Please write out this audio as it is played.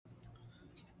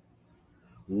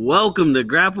Welcome to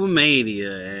Grapple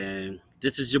Mania, and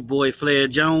this is your boy Flair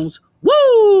Jones.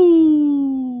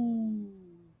 Woo!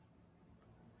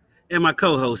 And my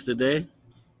co-host today.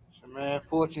 So, man,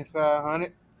 Fortune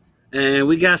 500. And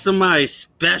we got somebody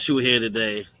special here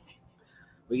today.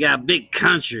 We got Big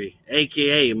Country,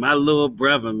 aka my little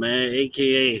brother, man,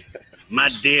 aka my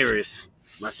dearest,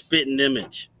 my spitting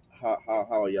image. How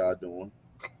are y'all doing?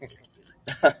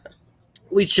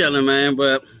 We chilling, man,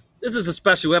 but this is a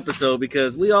special episode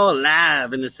because we all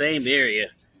live in the same area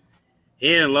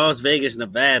here in Las Vegas,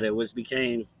 Nevada, which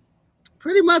became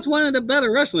pretty much one of the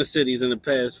better wrestling cities in the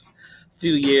past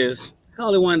few years.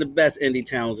 Call it one of the best indie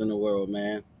towns in the world,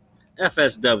 man.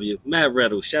 FSW, Matt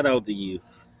Riddle, shout out to you.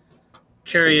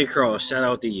 Carrier Cross, shout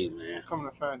out to you, man. Coming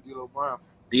to find D'Lo Brown.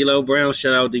 D'Lo Brown,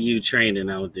 shout out to you training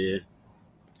out there.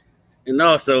 And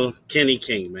also Kenny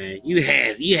King, man. You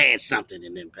had something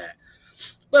in Impact.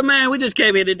 But man, we just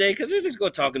came here today because we're just gonna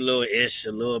talk a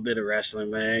little bit of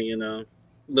wrestling, man, you know. A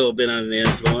little bit under the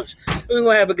influence. We're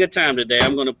gonna have a good time today.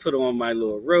 I'm gonna put on my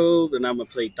little robe and I'm gonna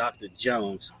play Dr.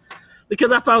 Jones.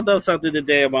 Because I found out something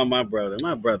today about my brother.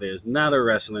 My brother is not a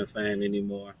wrestling fan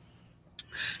anymore.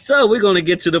 So we're gonna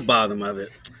get to the bottom of it.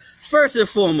 First and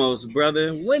foremost,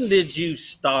 brother, when did you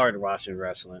start watching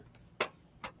wrestling?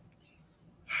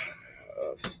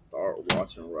 Start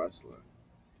watching wrestling.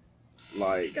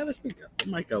 Like, You gotta speak up. The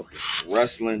mic open.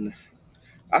 wrestling,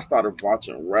 I started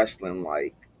watching wrestling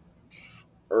like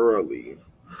early,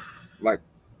 like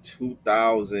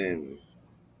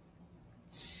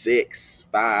 2006,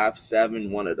 5,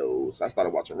 7, one of those. I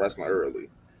started watching wrestling early.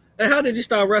 And how did you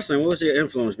start wrestling? What was your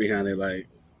influence behind it? Like,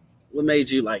 what made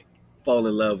you like fall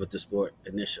in love with the sport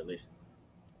initially?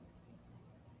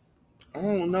 I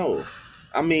don't know.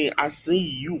 I mean, I see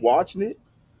you watching it,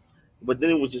 but then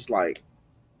it was just like,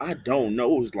 I don't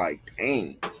know. It was like,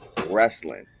 dang,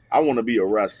 wrestling. I want to be a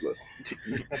wrestler.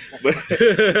 But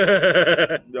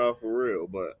no, for real.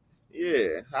 But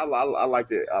yeah, I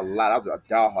liked it a lot. I was a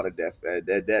diehard at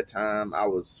that time. I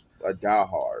was a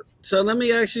diehard. So let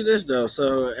me ask you this though.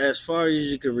 So as far as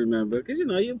you can remember, because you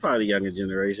know you're probably younger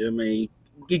generation. I mean,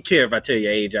 you care if I tell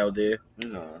your age out there. You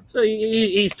know, So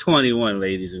he's 21,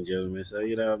 ladies and gentlemen. So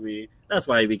you know what I mean. That's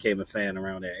why he became a fan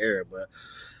around that era. But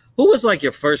who was like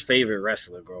your first favorite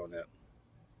wrestler growing up?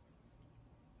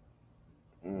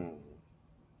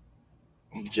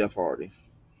 Jeff Hardy.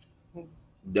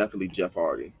 Definitely Jeff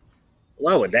Hardy.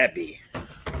 Why would that be?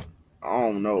 I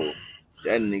don't know.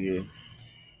 That nigga,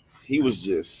 he was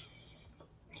just,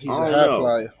 He's I a don't high know.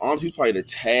 flyer. Honestly, he was probably the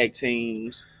tag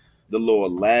teams, the little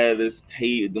ladders,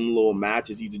 them little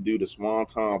matches he used to do, the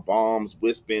swanton bombs,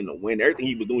 whispering, the wind, everything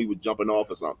he was doing, he was jumping off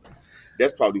or something.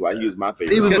 That's probably why he was my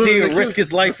favorite. Because he would risk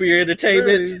his life for your Hey,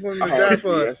 entertainment. he wanted to die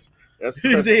for Honestly, us. that's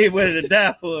He wanted to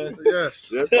die for us. Yes.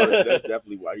 that's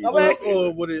definitely why he I'm was. asking-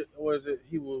 Or was it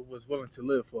he was willing to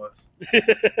live for us?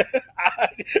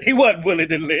 He wasn't willing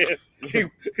to live.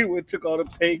 He would took all the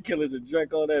painkillers and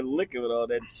drank all that liquor and all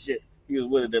that shit. He was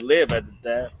willing to live at the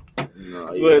time. No,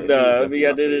 But he was I definitely mean, my at the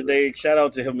end of the favorite. day, shout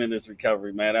out to him in his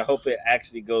recovery, man. I hope it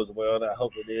actually goes well. And I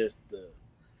hope it is the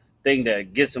thing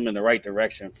that gets him in the right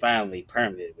direction finally,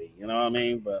 permanently. You know what I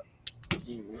mean? But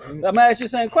I'm gonna ask you the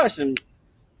same question,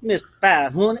 Mr.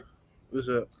 500. What's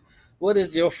up? What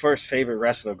is your first favorite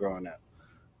wrestler growing up?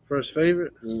 First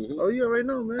favorite? Mm-hmm. Oh, you already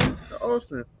know, man.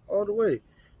 Austin, all the way.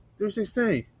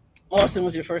 316. Austin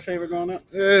was your first favorite growing up?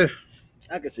 Yeah.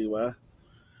 I can see why.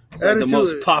 It's like the Attitude-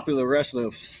 most popular wrestler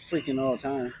of freaking all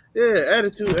time. Yeah,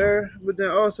 attitude era. But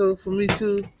then also for me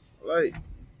too, like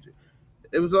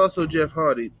it was also Jeff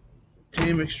Hardy.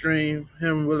 Team Extreme,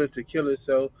 him willing to kill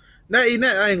himself. Not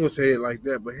I ain't gonna say it like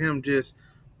that, but him just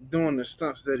doing the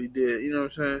stunts that he did. You know what I'm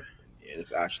saying? Yeah,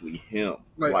 it's actually him.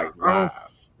 Like, Like I don't-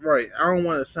 live. Right. I don't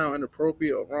want to sound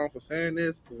inappropriate or wrong for saying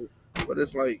this, but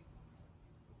it's like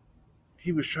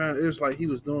he was trying. It's like he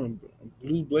was doing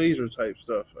Blue Blazer type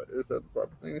stuff. Is that the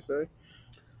proper thing to say?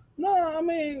 No, I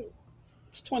mean,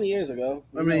 it's 20 years ago.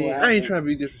 I mean, I ain't trying to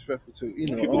be disrespectful to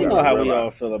You Owen. know how we realize.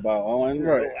 all feel about Owen.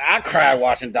 Right. I cried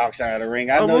watching Dark Side of the Ring.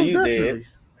 I Oh, know most you definitely. did.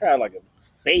 Cried like a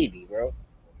baby, bro.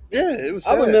 Yeah, it was.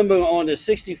 I Sad. remember on the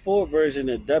 64 version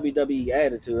of WWE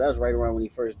Attitude, that was right around when he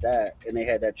first died, and they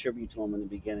had that tribute to him in the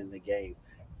beginning of the game.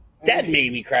 That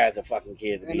made me cry as a fucking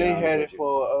kid. To And be they honest had with it you.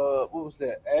 for what was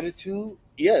that? Attitude.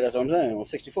 Yeah, that's what I'm saying, on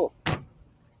 64.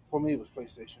 For me, it was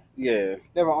PlayStation. Yeah.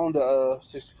 Never owned a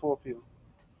 64 people.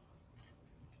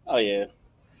 Oh, yeah.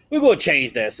 We're going to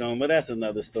change that soon, but that's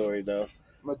another story, though.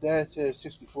 My dad said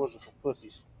 64s are for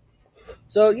pussies.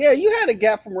 So, yeah, you had a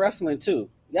gap from wrestling, too.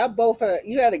 Y'all both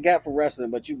you had a gap from wrestling,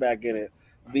 but you back in it.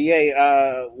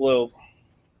 BA, well,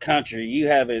 country, you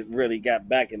haven't really got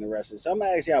back into wrestling. So I'm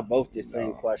gonna ask y'all both the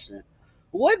same question.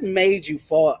 What made you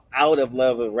fall out of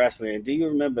love with wrestling? And do you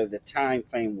remember the time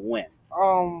frame when?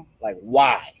 Like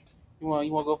why? You want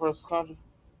to go first, Contra?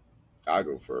 I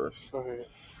go first. Go ahead.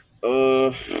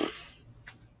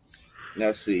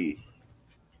 Let's see.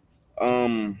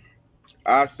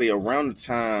 I say around the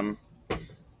time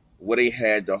where they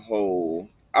had the whole.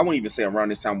 I won't even say around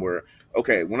this time where.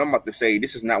 Okay, when I'm about to say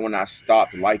this is not when I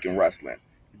stopped liking wrestling,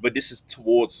 but this is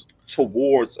towards.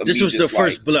 This was the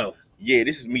first blow. Yeah,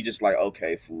 this is me just like,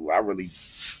 okay, fool.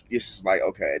 This is like,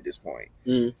 okay, at this point.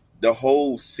 Mm. The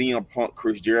whole CM Punk,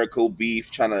 Chris Jericho beef,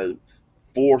 trying to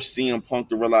force CM Punk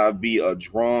to realize be a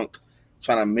drunk,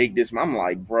 trying to make this. I'm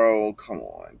like, bro, come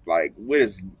on. Like, what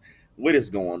is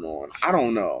going on? I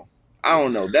don't know.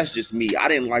 That's just me. I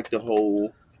didn't like the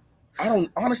whole. I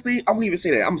won't even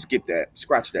say that. I'm going to skip that.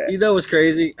 Scratch that. You know what's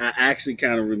crazy? I actually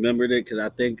kind of remembered it because I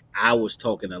think I was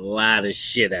talking a lot of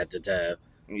shit at the time.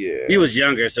 Yeah. He was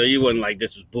younger, so he wasn't like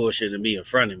this was bullshit and me in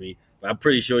front of me. But I'm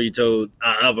pretty sure you told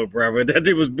our other brother that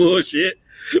it was bullshit.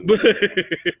 But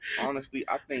honestly,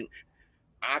 I think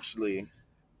I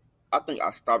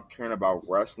stopped caring about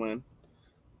wrestling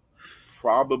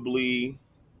probably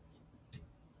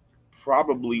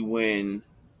when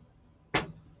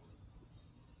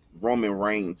Roman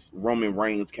Reigns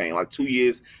came. Like 2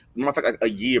 years, matter of fact, like a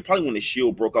year, probably when the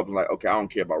Shield broke up. I was like, okay, I don't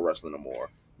care about wrestling no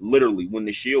more. Literally, when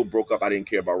the Shield broke up, I didn't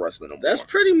care about wrestling no more. That's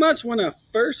pretty much when I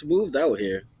first moved out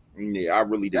here. Yeah, I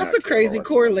really did. That's a crazy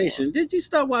correlation. Did you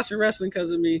stop watching wrestling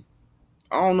because of me?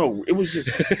 I don't know. It was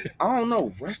just I don't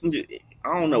know. Wrestling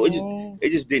I don't know. It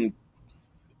just didn't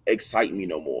excite me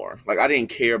no more. Like I didn't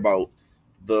care about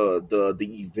the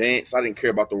events. I didn't care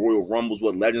about the Royal Rumbles,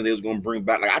 what legends they was gonna bring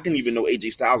back. Like I didn't even know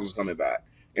AJ Styles was coming back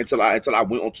until I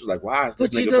went on to like, why is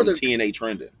this nigga from TNA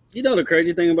trending? You know the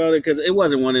crazy thing about it, because it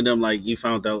wasn't one of them like you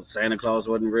found out Santa Claus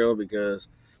wasn't real. Because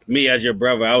me as your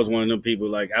brother, I was one of them people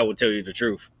like I would tell you the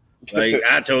truth. Like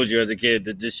I told you as a kid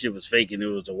that this shit was fake and it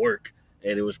was a work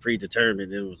and it was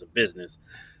predetermined. It was a business.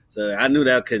 So I knew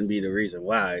that couldn't be the reason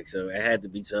why. So it had to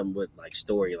be something with like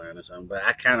storyline or something. But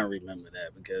I kind of remember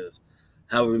that because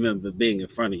I remember being in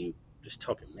front of you just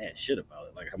talking mad shit about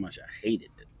it, like how much I hated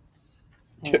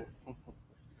it.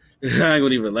 I ain't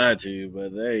gonna even lie to you,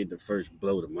 but that ain't the first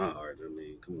blow to my heart. I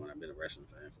mean, come on, I've been a wrestling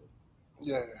fan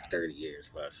for 30 years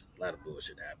plus. A lot of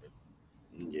bullshit happened.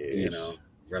 Yes. You know,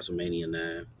 WrestleMania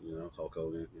 9, you know, Hulk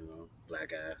Hogan, you know,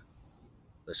 Black Eye,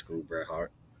 Let's Screw Bret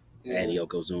Hart, and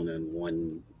Yokozuna in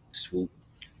one swoop.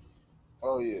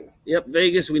 Oh, yeah. Yep,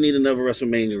 Vegas, we need another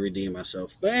WrestleMania to redeem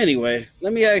ourselves. But anyway,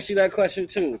 let me ask you that question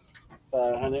too,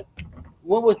 500.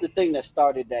 What was the thing that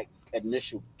started that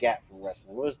initial gap from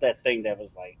wrestling? What was that thing that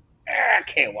was like, I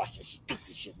can't watch this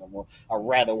stupid shit no more. I'd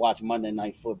rather watch Monday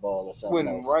Night Football or something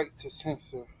when else. Right to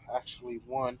Censor actually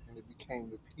won and it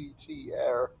became the PG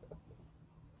era.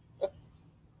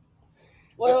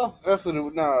 Well, that's what it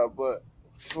was. Nah, but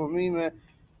for me, man,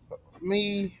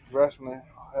 wrestling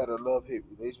had a love-hate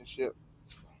relationship.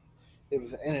 It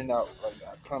was in and out. Like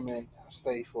I come in, I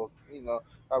stay for,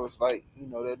 I was like,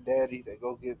 that daddy that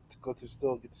go to the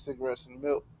store, get the cigarettes and the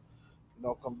milk,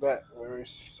 come back where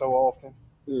it's so often.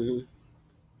 mm-hmm.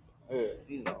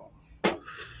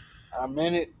 I'm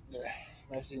in it.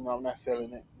 Next thing I'm not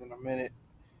feeling it. Then I'm in it,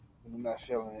 and I'm not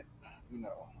feeling it.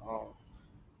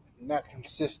 Not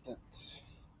consistent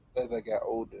as I got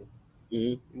older.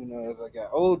 Mm-hmm. As I got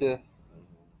older.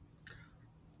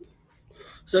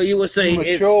 So you were saying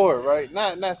mature, right?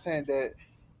 Not saying that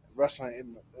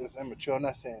wrestling is immature. I'm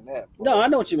not saying that. No, I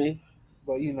know what you mean.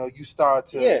 But you start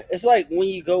to it's like when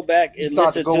you go back and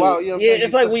listen to out.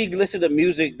 It's like when you listen to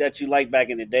music that you like back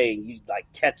in the day and you like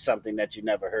catch something that you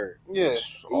never heard. Yeah,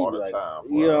 all the time.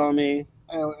 You know what I mean?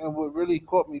 And what really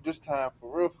caught me this time,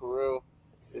 for real,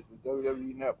 is the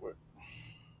WWE Network.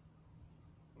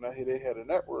 When I hear they had a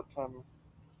network coming,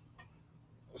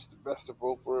 it's the best of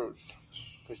both worlds.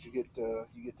 Because you get to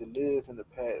live in the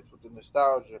past with the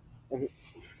nostalgia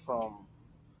from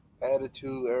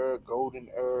Attitude Era, Golden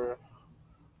Era,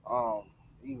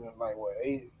 even like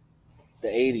the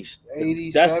 80s.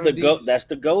 80s. That's 70s. That's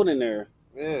the golden era.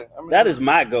 Yeah, that is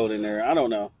my golden era. I don't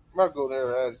know. My golden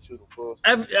era Attitude, of course.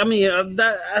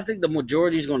 I think the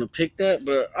majority is going to pick that,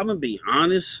 but I'm gonna be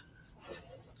honest.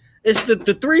 It's the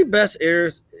three best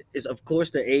eras is of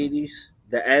course the 80s,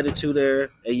 the Attitude Era,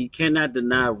 and you cannot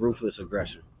deny Ruthless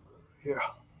Aggression. Yeah.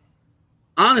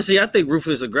 Honestly, I think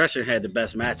Ruthless Aggression had the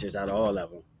best matches out of all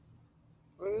of them.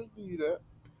 I'll give you that.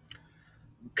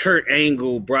 Kurt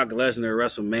Angle, Brock Lesnar,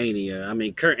 WrestleMania. I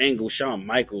mean, Kurt Angle, Shawn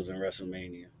Michaels in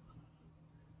WrestleMania.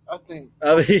 I think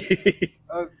I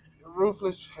mean,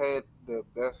 Ruthless had the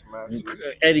best matches.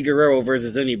 Eddie Guerrero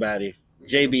versus anybody.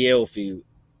 JBL feud.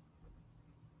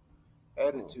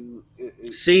 Attitude.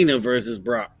 Cena versus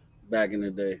Brock back in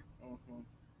the day.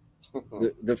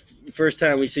 The first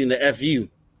time we seen the FU.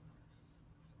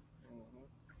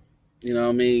 You know what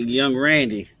I mean? Young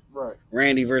Randy. Right.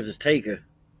 Randy versus Taker.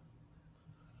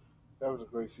 That was a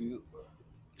great feud.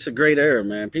 It's a great era,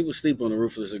 man. People sleep on the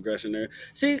Ruthless Aggression era.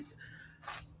 See,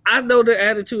 I know the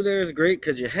Attitude era is great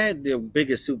because you had the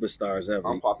biggest superstars ever.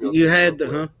 Unpopular You opinion had the,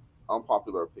 real huh? quick.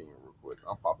 Unpopular opinion, real quick.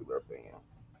 Unpopular opinion.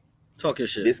 Talk your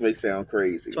shit. This may sound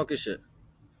crazy. Talk your shit.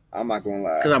 I'm not gonna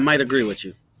lie. Because I might agree with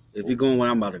you. If you're going where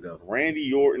I'm about to go.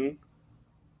 Randy Orton,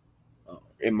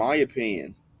 in my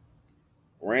opinion,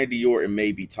 Randy Orton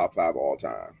may be top 5 all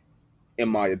time. In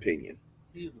my opinion.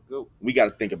 He's the GOAT. We got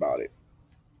to think about it.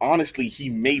 Honestly, he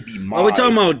may be my... Are we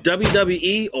talking about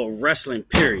WWE or wrestling,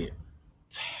 period?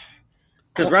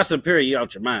 Because wrestling, period, you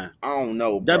out your mind. I don't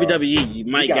know, bro. WWE, you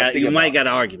might got an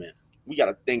argument. We got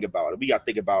to think about it. We got to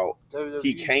think about... WWE,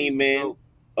 He came he's the in... GOAT.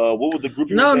 what was the group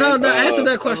you No. were saying? Answer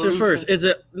that question Evolution.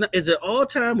 first. Is it all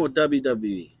time or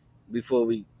WWE? Before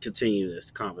we continue this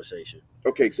conversation,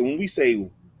 Okay, so when we say...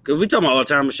 because we talking about all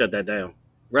time, I'm gonna shut that down.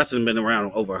 Wrestling's been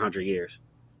around over 100 years.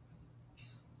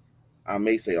 I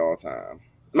may say all time.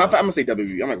 I'm going to say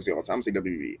WWE. I'm not going to say all time. I'm going to say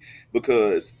WWE.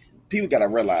 Because people got to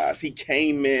realize he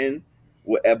came in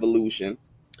with Evolution,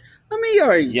 I mean,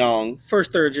 you're a young.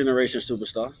 first, third generation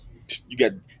superstar.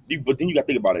 But then you got to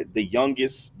think about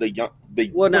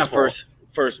it. Well, not first,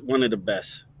 one of the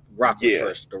best. Rock was Yeah,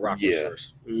 first. The Rock was yeah.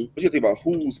 first. Mhm. But you think about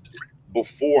who's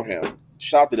before him.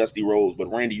 Shout out to Dusty Rhodes, but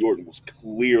Randy Orton was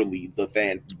clearly the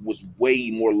fan, was way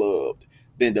more loved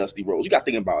than Dusty Rhodes. You got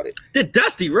to think about it. Did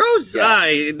Dusty Rhodes?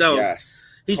 Yes. No. Yes.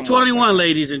 He's Come on, 21, man.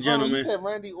 ladies and You gentlemen. said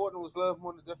Randy Orton was loved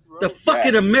more than Dusty Rhodes? The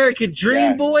fucking Yes. American Dream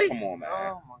Yes. Boy. Come on, man.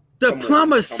 Oh my! The Come on,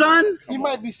 plumber's come son. on, come He on.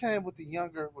 might be saying with the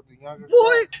younger. Boy, you know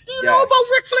Yes.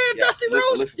 about Ric Flair and Yes. Dusty Listen,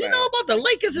 Rhodes? listen, You know man. about the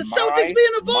Lakers and My- Celtics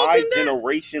being involved My in that?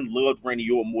 generation loved Randy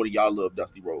Orton more than y'all love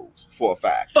Dusty Rhodes, for a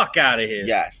fact. Fuck out of here.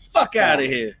 Yes. Fuck I outta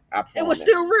promise. here. I promise. It was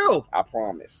still real. I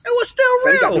promise. It was still So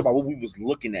you got to think real. about what we was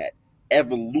looking at.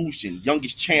 Evolution,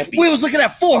 youngest champion. We was looking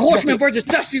at Four Horsemen versus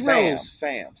Dusty Sam, Rhodes.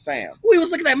 Sam. We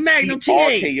was looking at He Magnum TA.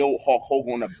 RKO'd Hulk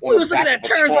Hogan on the We was looking back at of a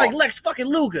turns truck. like Lex fucking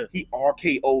Luger. He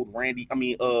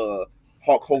RKO'd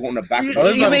Hulk Hogan on the back You, of a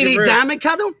Let's you not mean he get rid- diamond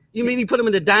cut him? You mean he put him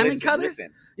in the diamond Listen, cutter? Listen,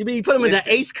 You mean he put him in the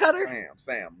listen. ace cutter?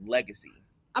 Sam, legacy.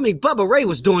 I mean, Bubba Ray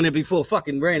was doing it before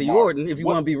fucking Randy Mark, Orton, if you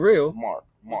what- want to be real. Mark.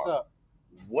 What's up?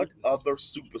 What other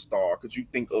superstar could you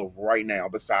think of right now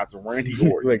besides Randy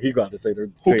Orton Like, he got to say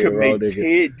the who could make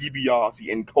Ted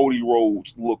DiBiase and Cody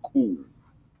Rhodes look cool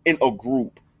in a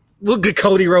group? Look at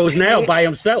Cody Rhodes now by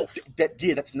himself.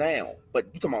 That's now. But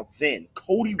you talking about then?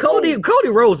 Cody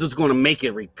Rhodes is going to make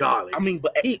it regardless. I mean,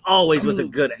 but he always was a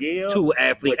good tool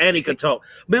athlete, and he could talk.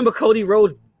 Remember, Cody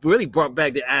Rhodes really brought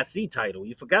back the IC title.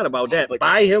 You forgot about that But-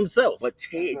 by himself. But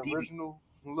Ted The DiBiase. original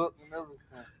look and everything.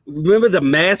 Remember the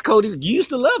mask Cody? You used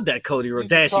to love that Cody Rhodes, Used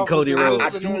to Dashing talk Cody with the-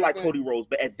 Rhodes. I do like Cody Rhodes,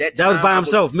 but at that time That was by I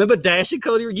himself. Remember Dashing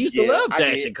Cody? You used to love I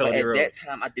Dashing did, Cody but Rhodes. at that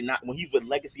time, I did not. When he was with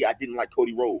Legacy, I didn't like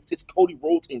Cody Rhodes. It's Cody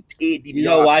Rhodes and Ted DiBiase. You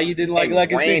know why you didn't like and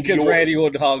Legacy? Randy Because Orton. Randy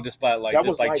Orton hogged the spotlight, That just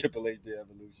was like like- Triple H did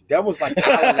Evolution. That was like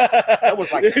that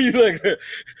was like You look,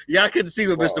 y'all couldn't see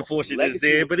what Bro, Mr. Fortune Legacy just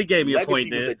did, but he gave me a Legacy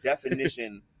point was there. the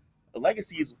definition.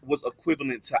 Legacy was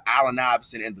equivalent to Allen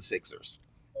Iverson and the Sixers.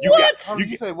 Oh,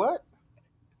 you say what?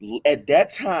 At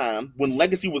that time, when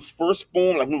Legacy was first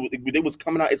formed, like when they was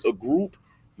coming out as a group,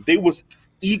 they was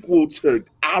equal to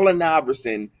Allen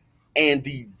Iverson and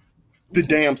the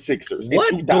damn Sixers. in What?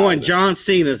 2000. During John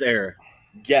Cena's era.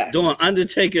 Yes. Doing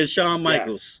Undertaker and Shawn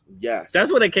Michaels. Yes.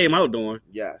 That's what they came out doing.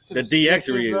 Yes. The The DX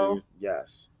Sixers, reunion. though?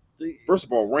 Yes. First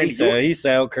of all, Randy He Orton.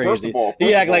 sound crazy. First of all,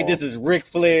 He act like this is Ric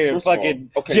Flair and First of all, fucking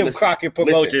okay, Jim listen, Crockett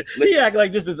promotion. listen. He act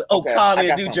like this is Okada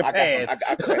in New something, Japan.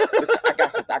 I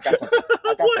got something.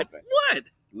 What? What?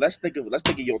 Let's think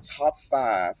of your top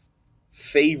 5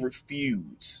 favorite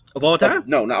feuds Of all time?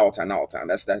 No, not all time.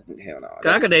 That's hell no. 'Cause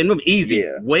I could name them easy.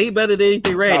 Yeah. Way better than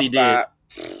anything Randy did.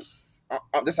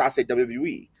 That's how I say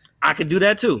WWE. I could do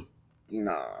that too.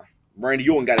 Nah, Randy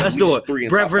Orton got at Let's least do it. 3 in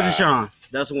Brett top versus 5. Sean.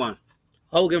 That's 1.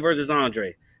 Hogan versus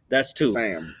Andre. That's 2.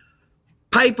 Sam.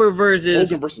 Piper versus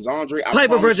Hogan versus Andre. I Piper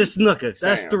promise versus you- Snooker.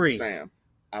 That's Sam, 3. Sam,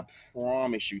 I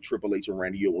promise you, Triple H and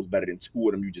Randy Orton was better than 2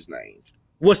 of them you just named.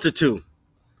 What's the 2?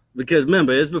 Because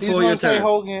remember, it's He's before gonna your say time.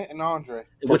 Hogan and Andre.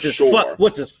 What's his sure.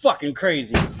 what's his fucking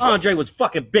crazy? Andre was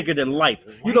fucking bigger than life.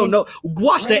 You don't know.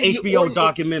 Watch the Randy HBO Orton-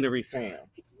 documentary. Sam.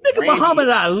 Nigga, Randy- Muhammad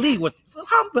Ali was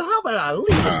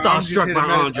starstruck by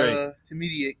Andre. To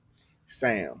mediate.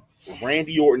 Sam.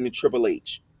 Randy Orton and Triple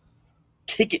H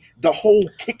kicking the whole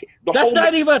kick. That's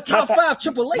not even a top my bad- 5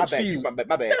 Triple H feud. My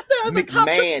bad. That's not even top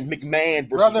McMahon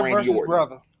versus Brother Randy versus Orton.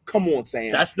 brother. Come on,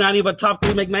 Sam. That's not even a top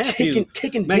 3 McMahon feud.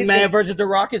 Kicking McMahon Vince versus The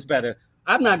Rock is better.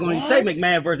 I'm not going to say What?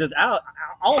 McMahon versus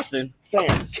Austin. Sam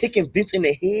kicking Vince in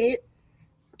the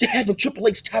head, having Triple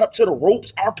H tied up to the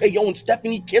ropes, RKO and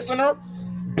Stephanie kissing her,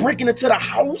 breaking into the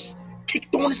house,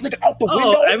 throwing this nigga out the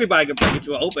window. Oh, everybody can break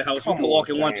into an open house. Come We can on, walk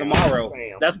in one Sam. tomorrow.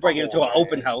 Sam, That's breaking come into on, an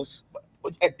open man. house.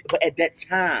 But at that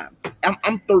time,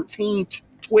 I'm 13,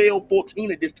 12,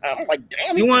 14 at this time. I'm like,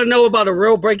 damn. You want to know about a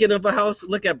real break-in of a house?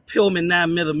 Look at Pillman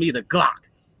 9mm Glock.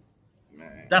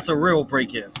 Man, That's a real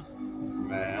break-in.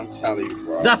 man, I'm telling you,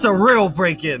 bro. That's a real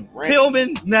break-in. Randy-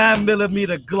 Pillman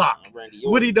 9mm Glock. Randy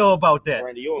What do you know about that?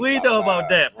 Randy Orton What do you top know about five,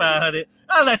 that, Randy. 500?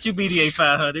 I'll let you mediate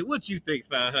 500. What you think,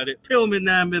 500? Pillman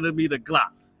 9mm Glock.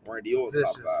 Randy Orton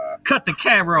top Vicious. 5. Cut the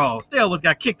camera off. They almost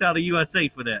got kicked out of USA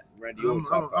for that. Randy I'm Orton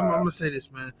top 5. gonna say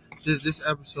this, man. This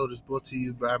episode is brought to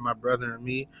you by my brother and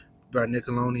me, by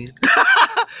Nickelodeon.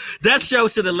 That show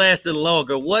should have lasted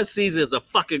longer. One season is a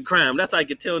fucking crime. That's how I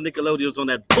could tell Nickelodeon was on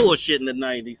that bullshit in the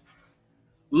 90s.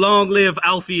 Long live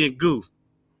Alfie and Goo.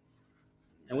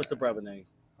 And what's the brother name?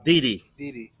 Dee.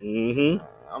 Didi. Mm-hmm.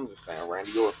 I'm just saying,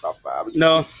 Randy Orton top 5. What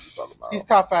No. you talking about? He's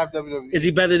top 5 WWE. Is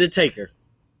he better than Taker?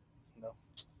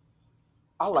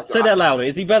 I like Say that louder.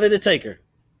 Is he better than Taker?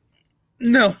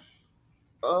 No.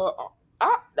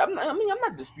 I'm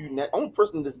not disputing that. Only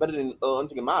person that's better than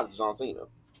Undertaker Miles is John Cena.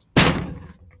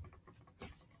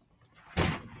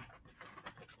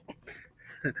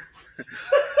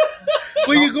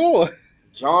 Where you going?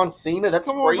 John Cena, that's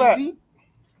Come on crazy.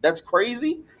 That's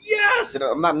crazy. Yes.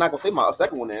 I'm not gonna say my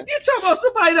second one then. You're talking about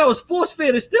somebody that was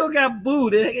force-fed and still got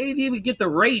booed. They ain't even get the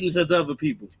ratings as other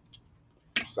people.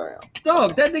 Sam.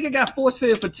 Dog, that nigga got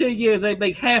force-fed for 10 years. They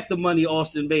make half the money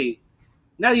Austin made.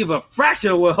 Not even a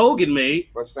fraction of what Hogan made.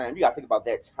 But Sam, you gotta think about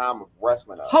that time of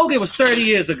wrestling. Hogan was 30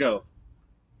 years ago.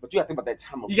 But you gotta think about that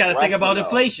time of You got to think about wrestling,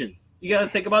 inflation. You got to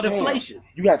think about Sam, inflation.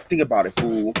 You gotta think about it,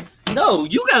 fool. No,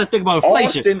 you got to think about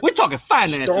inflation. Austin- We're talking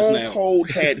finances Stone now. Cold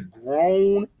had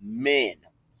grown men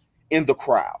in the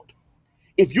crowd.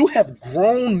 If you have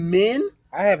grown men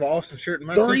I have an Austin shirt in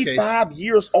my suitcase. 35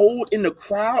 years old in the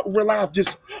crowd, realize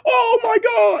just, oh my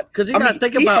God. Because you I got to mean,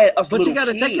 think he about had it. us But you little got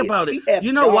to think kids. about it. He had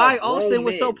You know why grown Austin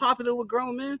was so men. popular with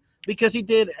grown men? Because he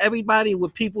did everybody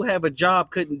what people have a job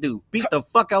couldn't do. Beat the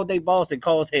fuck out their boss and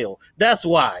cause hell. That's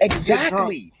why.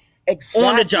 Exactly.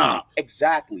 On the job.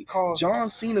 Exactly. Cause- John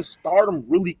Cena's stardom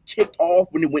really kicked off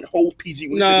when it went whole PG.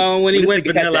 No, when he this went nigga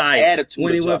had Vanilla that Ice. attitude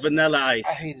When he went adjustment. Vanilla I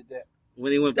Ice. hated that.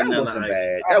 When he went That Vanilla wasn't Ice.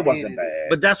 bad. I That wasn't hated bad.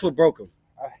 But that's what broke him.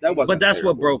 That wasn't But that's what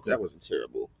terrible. broke him. That wasn't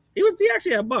terrible. He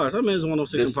actually had bars. I mean, it was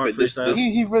 106 This- in Park this- Freestyle.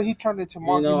 this- He turned into You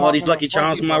Marky know, all Mark these and Lucky the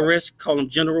Charms on Funky my Bunch. wrist. Call them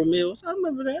General Mills. I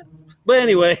remember that. But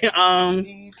anyway,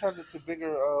 He turned into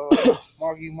bigger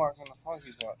Marky Mark and the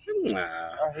Funky Bunch. nah.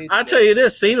 I hate I'll tell you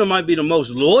this, Cena might be the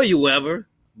most loyal ever,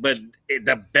 but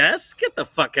the best? Get the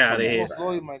fuck out of Come on, here. Most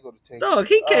loyal might go to Taker. Dog,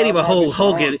 he can't even Roger hold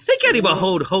Strong, Hogan. He can't even Cena.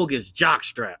 hold Hogan's jock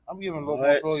strap. I'm giving most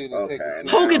What? loyal to Taker. Okay.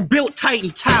 too. Hogan built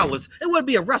Titan Towers. It wouldn't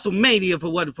be a WrestleMania if it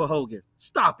wasn't for Hogan.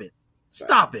 Stop it.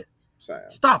 Stop it. Sam.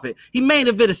 Stop it. He main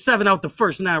evented 7 out the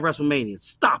first 9 WrestleManias.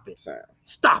 Stop it. Sam.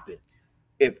 Stop it.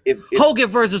 If Hogan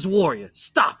versus Warrior.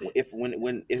 Stop it. if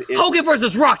Hogan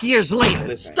versus Rock years later.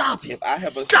 Listen, Stop it. if I have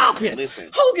a Stop it. listen,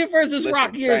 Hogan versus listen,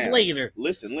 Rock years Sam. later.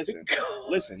 listen. This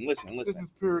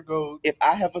is pure gold. If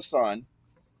I have a son,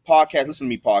 podcast, listen to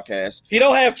me, podcast. He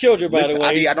don't have children, by Listen, the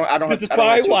way. I don't. This have, is I don't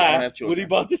have probably children. I why. don't have children. What he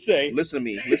about to say? Listen to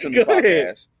me. Listen to me, Go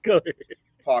ahead. podcast. Go ahead.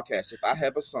 Podcast. If I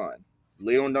have a son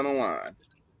later on down the line,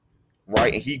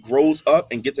 right, and he grows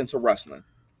up and gets into wrestling,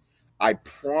 I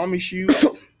promise you,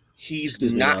 he's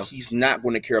Excuse me, not. y'all. He's not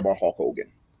going to care about Hulk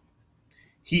Hogan.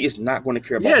 He is not going to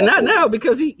care about. Yeah, Hulk not Hogan. now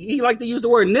because he like to use the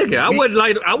word nigga. I We- wouldn't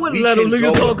we let him can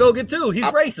use go- Hulk Hogan too. He's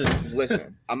I- racist.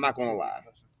 Listen, I'm not going to lie.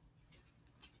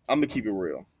 I'm gonna keep it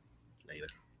real. Later.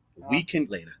 We can.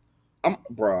 Later. I'm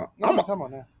No, come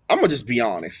on now. gonna just be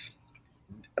honest.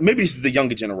 Maybe this is the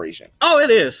younger generation. Oh, it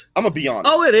is. I'm gonna be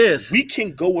honest. Oh, it is. We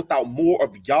can go without more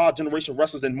of y'all generation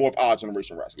wrestlers than more of our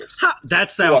generation wrestlers. That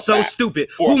For sounds a so fact.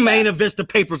 stupid. For a Who main fact. events the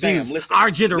pay-per-views? Sam, listen,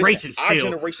 Our generation listen, Our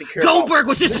still. generation care Goldberg about,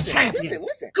 was just a listen, champion.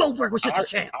 Listen. Goldberg was just our, a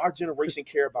champ. Our generation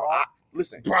care about.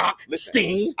 Listen. Brock, Listen.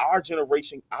 Sting. Our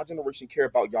generation care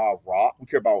about y'all Rock. We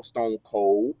care about Stone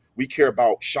Cold. We care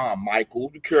about Shawn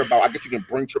Michaels. We care about, I guess you can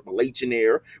bring Triple H in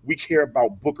there. We care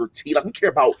about Booker T. Like, we care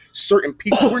about certain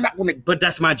people. We're not going to. But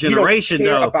that's my We don't generation, care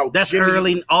though. about That's Jimmy-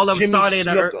 early. All of them Jimmy started in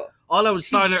the Snuka. all of them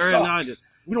started in the early He 90s. sucks.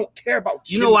 We don't care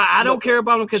about You know why I don't Snuka. care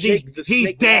about him? Because Jake the he's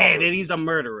Snake dead Roberts. and he's a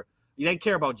murderer. They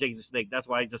care about Jason Snake. That's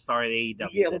why he just started AEW.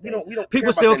 Yeah, but we don't.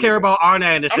 People still care that about Arn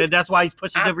Anderson. I'm- That's why he's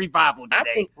pushing the revival nigga. I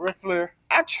today. think Ric Flair.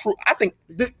 I think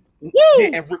Woo! yeah,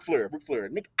 and Ric Flair.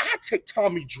 Nigga, I take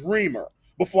Tommy Dreamer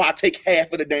before I take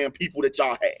half of the damn people that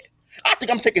y'all had. I think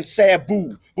I'm taking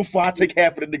Sabu before I take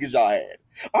half of the niggas y'all had.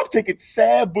 I'm taking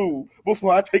Sabu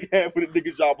before I take half of the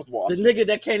niggas y'all was The watching. nigga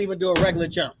that can't even do a regular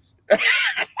jump.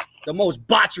 The most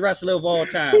botched wrestler of all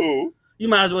time. Who? You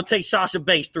might as well take Sasha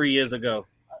Banks 3 years ago.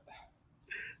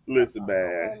 Listen, I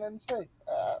man. ain't nothing to say.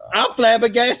 I'm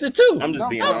flabbergasted too. I'm just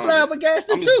being I'm honest.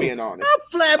 flabbergasted I'm just too. being honest. I'm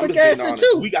flabbergasted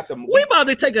too. We got them. We about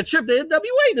to take a trip to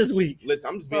NWA this week. Listen,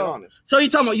 I'm just being So- honest. So you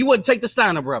talking about you wouldn't take the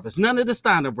Steiner brothers? None of the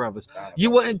Steiner brothers.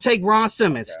 You wouldn't take Ron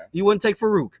Simmons. Okay. You wouldn't take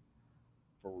Farouk.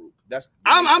 Farouk. That's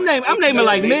I'm naming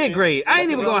like Nation. mid grade. I ain't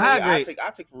That's even the going nation. high grade. I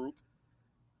take Farouk.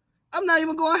 I'm not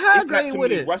even going high It's not grade too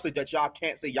with many it. wrestlers that y'all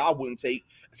can't say y'all wouldn't take.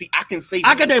 See, I can say.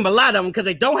 I can name a lot of them because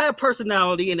they don't have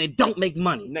personality and they don't make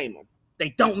money. Name them. They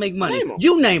don't make money. Name 'em.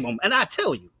 You name them, and I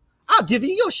tell you. I'll give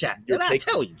you your shot, and I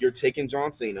tell you. You're taking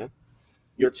John Cena.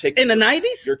 You're taking In the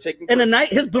 90s? You're taking In the night,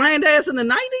 his bland ass in the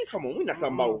 90s? Come on, we're not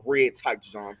talking about red type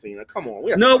John Cena. Come on,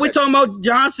 we're not No, we're about talking about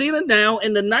John Cena now.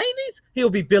 In the 90s, he'll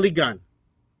be Billy Gunn.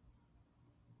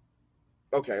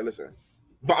 that. Okay, listen.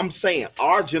 But I'm saying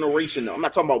our generation. I'm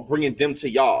not talking about bringing them to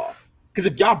y'all. Because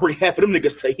if y'all bring half of them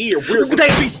niggas to here, we're They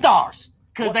be stars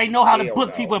because they know how to Hell book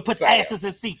no. people and put Sam. asses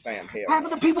in seats. Sam, hell Half no.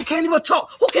 of the people can't even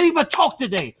talk. Who can even talk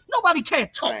today? Nobody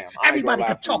can't talk. Sam, I ain't Everybody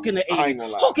gonna could lie talk to in the you. I ain't 80s.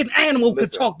 gonna lie. Hulk and Animal could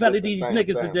Listen, talk better than listen, these Sam,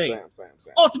 niggas Sam, today.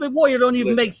 Sam. Ultimate Warrior don't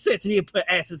even Listen. make sense, and he'll put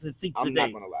asses in seats I'm today.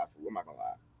 not gonna lie for you. I'm not gonna lie.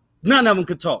 None of them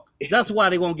could talk. That's why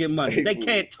they won't get money. Hey, They fool.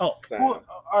 can't talk. Sam, All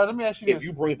right, let me ask you if this.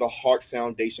 you bring the Hart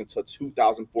Foundation to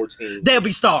 2014, They'll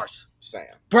be stars. Sam,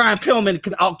 Brian Pillman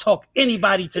can out-talk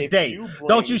anybody today. you bring-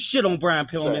 Don't you shit on Brian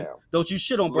Pillman. Sam, Don't you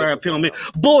shit on Brian listen, Pillman.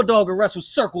 Sam. Bulldog will wrestle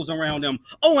circles around them.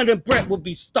 Owen and Brett would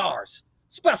be stars,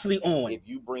 especially Owen. if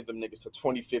you bring them niggas to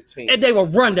 2015, And they will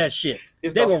run that shit.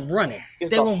 It's They the- will run it.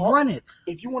 it's They the will Hart- run it.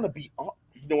 if you want to be,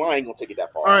 I ain't gonna take it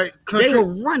that far. All right, They country.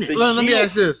 will run it. The Let me Shield-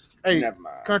 ask this. Hey, Never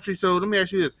mind. country. So let me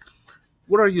ask you this: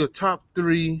 what are your top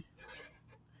 3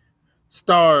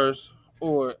 stars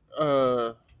or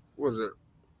what is it,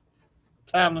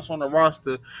 talents on the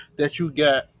roster that you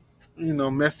got? You know,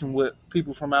 messing with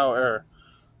people from our era.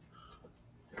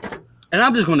 And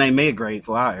I'm just gonna name mid grade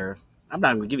for our era. I'm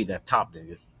not gonna give you that top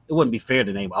nigga. It wouldn't be fair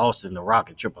to name Austin, The Rock,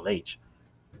 and Triple H,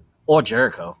 or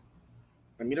Jericho,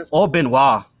 I mean, that's. or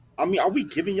Benoit, I mean, are we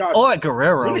giving y'all? or when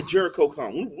Guerrero. did Jericho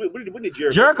come? When did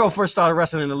Jericho? Jericho first started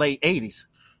wrestling in the late '80s.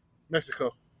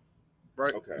 Mexico,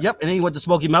 right? Okay. Yep, and then he went to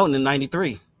Smoky Mountain in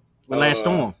 '93 with Lance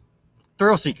Storm.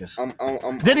 Thrill Seekers.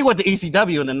 Then he went to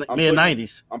ECW in the I'm mid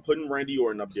 '90s. I'm putting Randy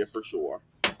Orton up there for sure.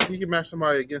 You can match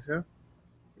somebody against him.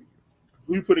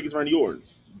 Who you put against Randy Orton?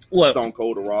 What? Stone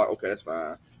Cold or Rock? Okay, that's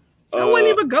fine. I wouldn't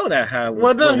even go that high with,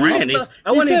 Well, no, with Randy. I he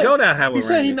wouldn't even said- go that high He with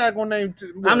said Randy. he's not gonna name.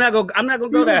 I'm not gonna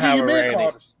go that high with Randy.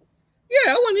 Carders.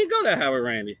 Yeah, I wouldn't even go that high with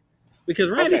Randy because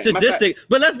Randy's Okay, my sadistic.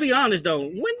 But let's be honest though,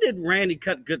 when did Randy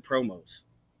cut good promos?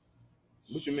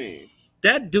 What you mean?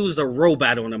 That dude's a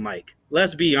robot on the mic.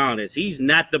 Let's be honest. He's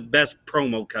not the best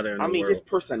promo cutter in the I mean, world. his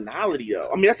personality though.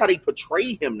 I mean, that's how they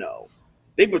portray him though.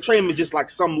 They portray him as just like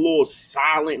some little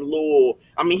silent little.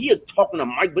 I mean, he talking to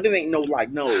Mike, but it ain't no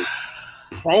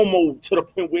promo to the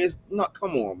point where it's not.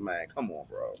 Come on, man. Come on,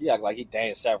 bro. He act like he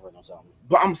Dan Severn or something.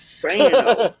 But I'm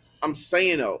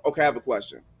saying though. Okay, I have a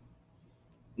question.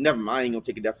 Never mind. I ain't gonna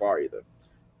take it that far either.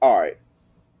 All right.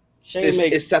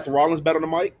 Is Seth Rollins better than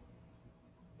Mike?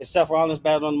 Is Seth Rollins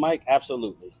bad on the mic?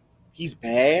 Absolutely. He's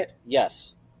bad.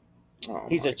 Yes. Oh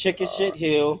He's my a chicken God. shit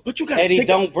heel. But you got. And he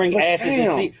don't bring asses in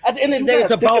seats. At the end of the day,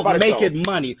 it's about making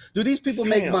money. Do these people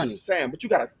make money? Sam, but you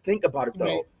got to think about it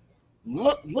though.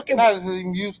 Look at Not as he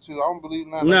used to. I don't believe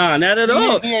not. Nah, not at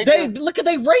all. he ain't They done- look at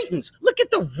their ratings. Look at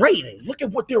the ratings. look at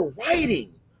what they're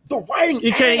writing. The writing.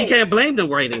 You can't blame the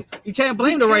rating. You can't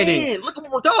blame the rating. Look at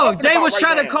what we're Dog, talking they about was right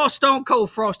trying to now. call Stone Cold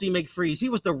Frosty McFreeze. He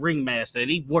was the ringmaster, and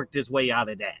he worked his way out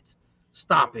of that.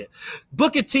 Stop it.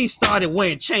 Booker T started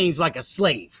wearing chains like a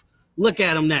slave. Look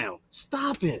at him now.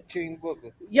 Stop it. King Booker.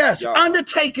 Yes, Yeah.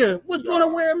 Undertaker was going to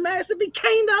wear a mask and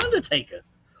became the Undertaker.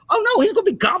 Oh, no, he's going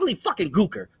to be gobbly fucking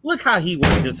Gooker. Look how he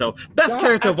worked himself. Best Y'all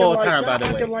character of acting all like- time, by y'all the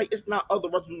way. acting like it's not other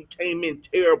wrestlers who came in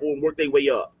terrible and worked their way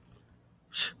up.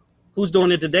 Who's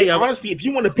doing it today? Honestly, if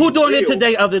you want to be Who doing it real,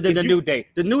 today other than if the you- New Day?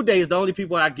 The New Day is the only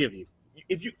people I give you.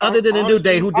 If you Other than the New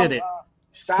honestly, Day, who did it?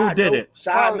 Side Who did note, it?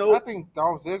 Side I note. think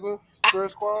Dolph Ziggler,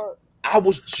 Spirit Squad. I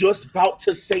was just about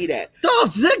to say that.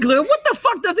 Dolph Ziggler, what the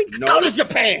fuck does he go to No.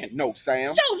 Japan? No,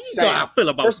 Sam. Show you Sam, know how I feel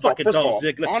about first of all- fucking first of Dolph all,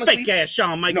 Ziggler. honestly, Fake ass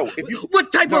Shawn Michaels. no, if you-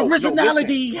 what type no, of no, originality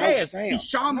listen. he No, has? Sam. He's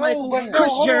Shawn No, Michaels, Sam.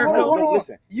 Chris Hold on, Jericho. hold on, hold on.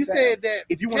 Listen, You Sam, said that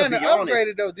if you want to kinda be honest,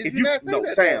 upgraded though. Did if you not say no,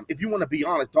 that? Sam, if you want to be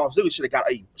honest, Dolph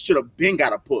Ziggler should have been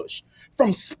got a push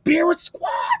from Spirit Squad.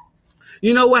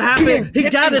 You know what happened? didn't He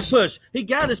get got this- his push. He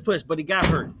got his push, but he got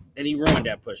hurt. And he ruined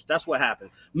that push. That's what happened.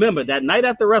 Remember, that night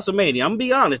after WrestleMania, I'm going to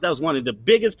be honest, that was one of the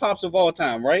biggest pops of all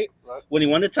time, right? Right. When he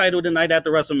won the title the night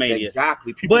after WrestleMania.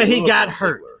 Exactly. People But he love got Dolph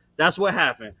hurt. Ziggler. That's what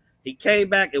happened. He came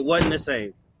back. It wasn't the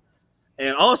same.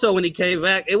 And also, when he came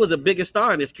back, it was a bigger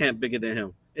star in this camp bigger than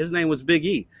him. His name was Big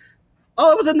E.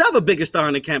 Oh, it was another bigger star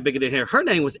in the camp bigger than him. Her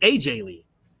name was AJ Lee.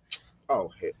 Oh,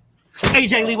 hell.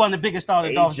 AJ Lee wasn't the biggest star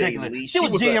than Dolph AJ Ziggler. Lee, She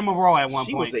was GM of Raw at one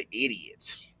She point. was an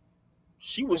idiot.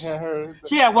 She was.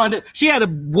 She had a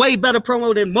way better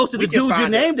promo than most of the dudes you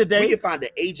named We today. can find the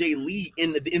AJ Lee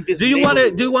in this. Do you want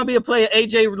neighborhood. me to play an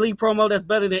AJ Lee promo that's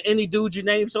better than any dude you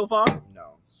named so far?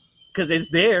 No, Because it's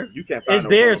there. you can't find. It's no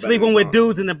there promo better sleeping than with John.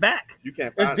 dudes in the back. You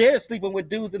can't It's find. there sleeping with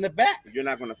dudes in the back. You're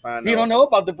not gonna find. He don't know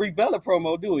about the Brie Bella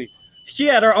promo, do he? She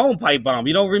had her own pipe bomb.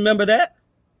 You don't remember that?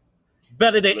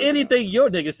 Better than Listen. anything your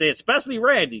nigga said, especially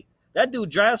Randy. That dude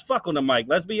dry as fuck on the mic.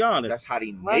 Let's be honest. That's how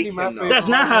they Randy, make my him. though. favorite. That's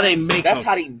not how they make That's him.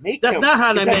 how they make That's him. not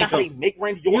how they Is that make not how they him. make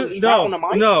Randy Orton You- strong on the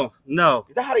mic? no.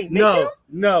 Is that how they make him?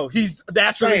 No. He's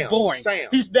naturally Sam, boring. Sam.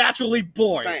 He's naturally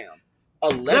boring. Sam, a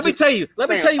legend. Let me tell you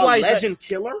Sam, why a he's legend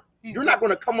killer. You're not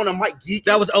gonna come on the mic geeking.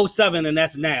 that was 07 and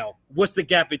that's now. What's the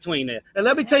gap between that? And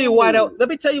let me tell you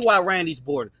why Randy's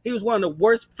bored. He was one of the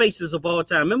worst faces of all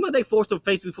time. Remember they forced him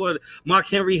face before Mark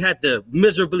Henry had to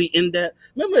miserably end that?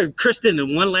 Remember Kristen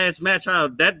in one last match how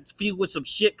that feud was some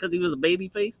shit because he was a baby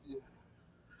face?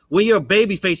 When you're a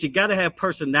baby face, you gotta have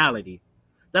personality.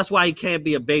 That's why he can't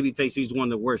be a baby face. He's one of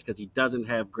the worst because he doesn't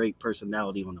have great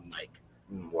personality on the mic.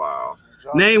 Wow.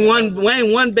 Name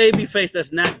one baby face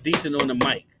that's not decent on the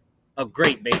mic. A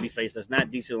great baby face that's not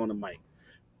decent on the mic.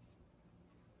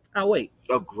 Oh wait.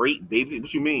 A great baby.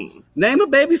 What you mean? Name a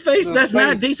baby face Good that's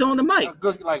not face. decent on the mic.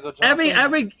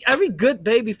 Every good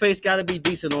baby face gotta be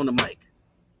decent on the mic.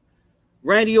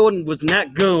 Randy Orton was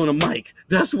not good on the mic.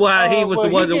 That's why he was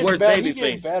one of the worst baby He getting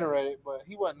faces. better at it, but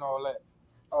he wasn't all that.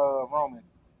 Roman.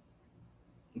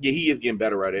 Yeah, he is getting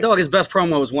better at it. Dog, his best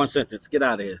promo was one sentence. Get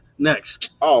out of here.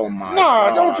 Next. Oh my. No,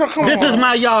 God. don't try. Come This on. is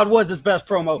my yard was his best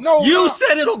promo. No, you no.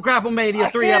 said it on Grapplemania I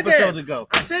 3 said that. episodes ago.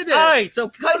 I said that. All right, so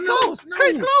case no, closed. no.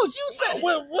 Case closed. You said it.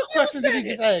 What question did said you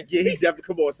just it. ask? Yeah, he definitely.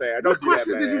 Come on, Sam. Don't What do that,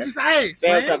 question man. did you just ask, Sam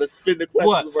man? trying to spin the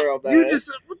questions around, man. You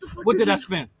just what the fuck? What did I you-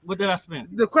 spin? What did I spin?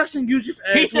 The question you just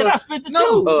asked. He said was- I spent the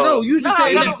no, two. no. You just Nah,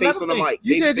 said let baby him- face on the think. mic.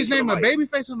 you Baby said face just on name the a mic. baby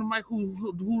face on the mic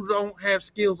who don't have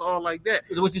skills all like that.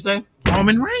 What you say?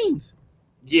 Roman Reigns.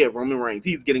 Yeah, Roman Reigns.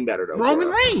 He's getting better though. Roman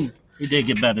bro. Reigns. He did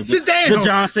get better. Sit down. The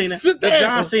John Cena. Sit The down.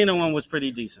 John Cena one was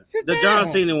pretty decent. Sit The down. John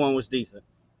Cena one was decent.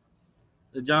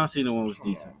 The John Cena one was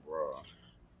decent. Bro.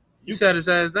 You sat his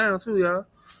ass down too, y'all.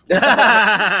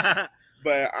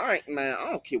 But I ain't, man.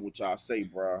 I don't care what y'all say,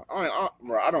 bro.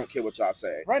 I don't care what y'all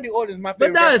say. Randy Orton's my But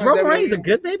favorite. nah, is wrestler Roman in Reigns a WWE.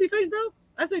 good baby face though?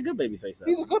 I say good baby face though.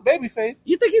 He's a good baby face.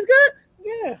 You think he's good?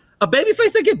 Yeah. A baby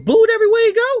face that get booed everywhere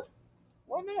he go?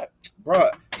 Why not? Bro,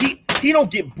 he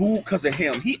don't get booed because of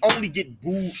him. He only get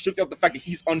booed shook up the fact that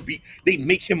he's unbeat. They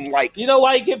make him like, You know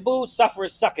why he get booed? Sufferer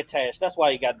succotash. That's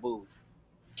why he got booed.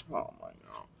 oh my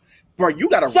god, bro, you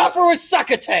gotta Sufferer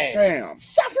succotash. Sam.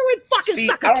 Suffering fucking See,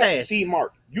 succotash. see,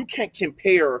 Mark, you can't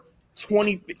compare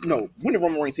 20. No, when did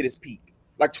Roman Reigns hit his peak?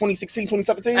 Like 2016,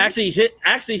 2017.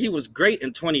 Actually, he was great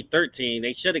in 2013.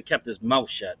 They should have kept his mouth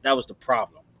shut. That was the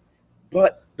problem.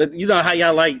 But You know how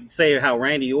y'all like say how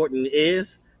Randy Orton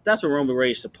is? That's what Roman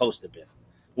Reigns supposed to be.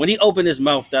 When he opened his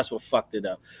mouth, that's what fucked it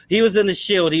up. He was in the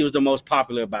Shield. He was the most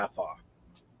popular by far.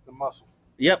 The muscle.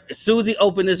 Yep. As soon as he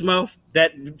opened his mouth,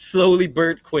 that slowly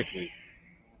burnt quickly.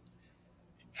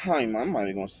 I'm not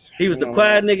even gonna. He was the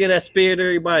quiet nigga that spared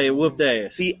everybody and whooped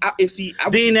ass. See, I was,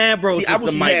 Dean Ambrose see, I is wish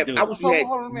the we mic had, dude. I wish we had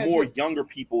Hold on, man, more shit. younger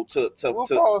people to What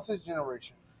falls his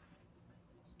generation?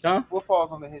 Huh? What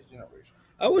falls under his generation?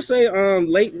 I would say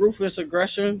late ruthless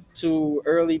aggression to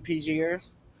early PGR.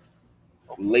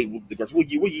 late with the girls. What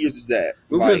years is that?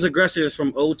 Ruthless aggression is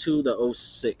from 02 to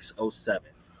 06, 07.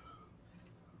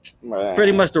 Man,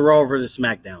 Pretty much the Raw versus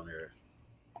SmackDown era,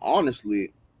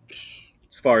 honestly,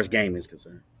 as far as gaming is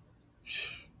concerned.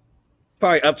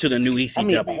 Probably up to the new ECW.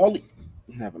 I mean,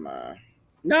 never mind.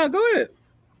 No, go ahead.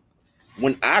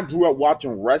 When I grew up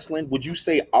watching wrestling, would you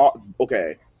say,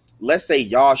 okay, let's say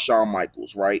y'all Shawn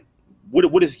Michaels, right?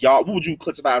 What is y'all? What would you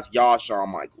classify as y'all Shawn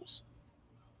Michaels?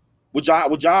 Would y'all?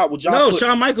 No, put,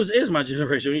 Shawn Michaels is my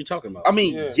generation. What are you talking about? I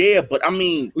mean, yeah, but I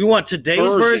mean, we want today's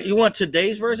version. versions. You want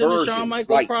today's version of Shawn Michaels,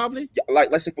 like- probably?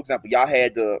 like let's say for example, y'all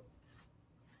had the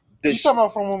You talking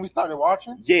about from when we started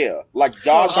watching? yeah, like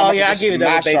y'all. Shawn Oh yeah, I Michaels give you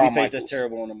that smashed Shawn baby face that's Michaels.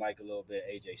 terrible on the mic a little bit,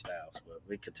 AJ Styles, but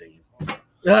we continue. his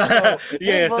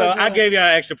Yeah, so I version- gave y'all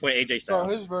an extra point, AJ So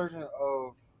Styles. his version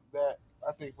of that,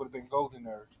 I think, would have been Golden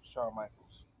Era, Shawn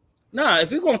Michaels. Nah,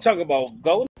 if we're gonna talk about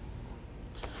gold,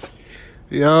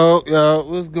 Yo,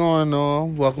 what's going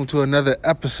on? Welcome to another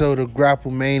episode of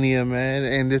Grapple Mania, man.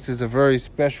 And this is a very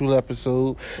special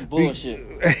episode. bullshit.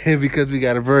 Because we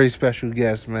got a very special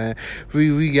guest, man.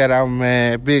 We got our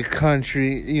man, Big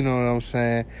Country, you know what I'm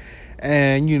saying?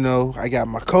 And, you know, I got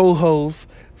my co-host,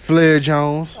 Flair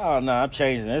Jones. Oh no, I'm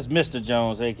changing it. It's Mr.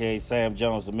 Jones, aka Sam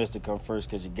Jones. The Mr. come first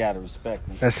because you gotta respect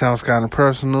him. That sounds kind of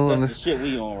personal. That's And the shit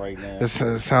we on right now. it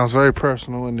sounds very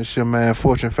personal. And this your man,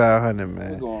 Fortune 500,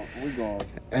 man. We going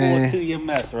And- full to your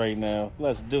mess right now.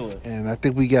 Let's do it. And I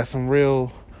think we got some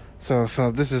real. So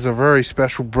this is a very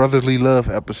special brotherly love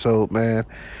episode, man.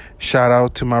 Shout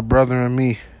out to my brother and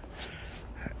me.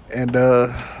 And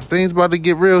things about to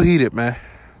get real heated, man.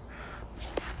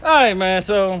 All right, man.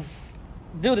 So,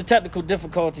 due to technical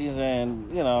difficulties and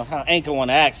you know how Anchor want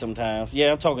to act sometimes.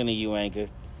 Yeah, I'm talking to you, Anchor.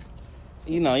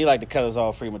 You know, you like to cut us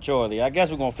off prematurely. I guess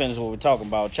we're gonna finish what we're talking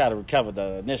about. Try to recover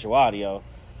the initial audio.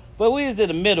 But we was in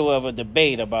the middle of a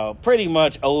debate about pretty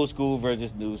much old school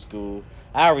versus new school.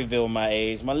 I revealed my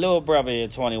age. My little brother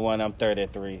is 21. I'm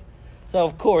 33. So,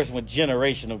 of course, with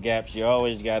generational gaps, you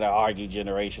always got to argue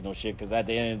generational shit because at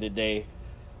the end of the day,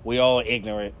 we all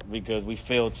ignorant because we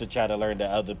failed to try to learn the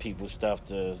other people's stuff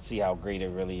to see how great it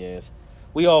really is.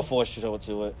 We all forced short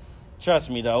to it.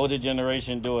 Trust me, the older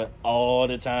generation do it all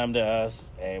the time to us,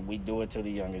 and we do it to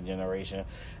the younger generation.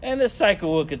 And this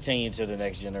cycle will continue to the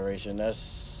next generation.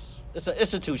 It's an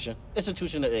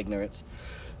institution of ignorance.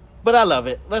 But I love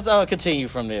it. Let's continue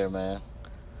from there, man.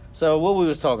 So what we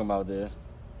was talking about there?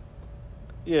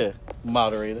 Yeah,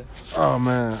 moderator. Oh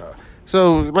man.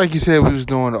 So like you said, we was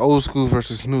doing the old school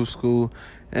versus new school,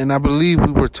 and I believe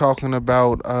we were talking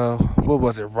about what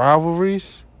was it,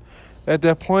 rivalries at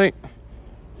that point?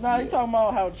 Nah, you talking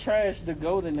about how trash the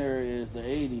golden era is, the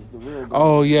 80s, the real golden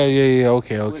Oh yeah,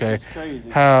 which okay. is crazy.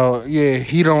 How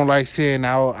he don't like seeing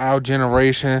our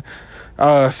generation,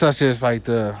 such as like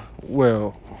the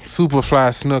Superfly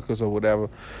Snookers or whatever.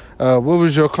 What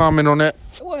was your comment on that?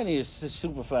 It wasn't any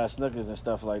Superfly Snookers and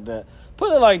stuff like that.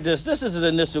 Put it like this. This is the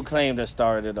initial claim that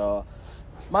started it all.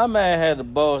 My man had the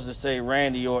balls to say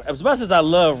Randy Orton. As much as I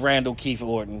love Randall Keith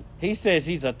Orton, he says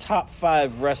he's a top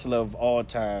 5 wrestler of all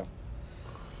time.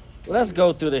 Well, let's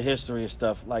go through the history of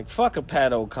stuff. Like, fuck a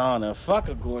Pat O'Connor. Fuck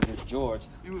a Gorgeous George.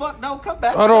 Fuck, no, come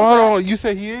back. Hold on. You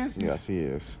say he is? Yes, he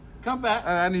is. Come back.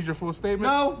 I need your full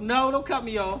statement. No, don't cut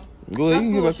me off. Go ahead, That's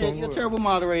you can give us bullshit. some You're a more. terrible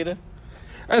moderator.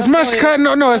 As much go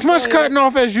ahead. cutting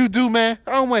off as you do, man.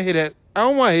 I don't want to hear that. I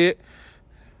don't want to hear it.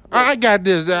 I got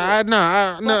this. Fuck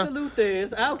the No.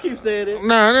 Luther's. I'll keep saying it.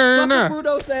 No. Fuck the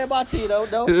Bruno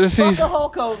Sammartino. No. See, Fuck the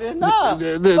Hulk Hogan. Nah.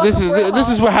 This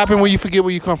is what happened when you forget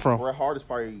where you come from. Bret Hart is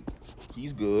probably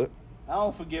he's good. I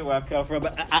don't forget where I come from,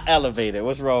 but I elevated.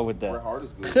 What's wrong with Bret that? Hart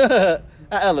is good.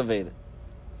 I elevated.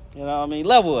 You know what I mean?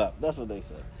 Level up. That's what they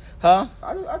say. Huh?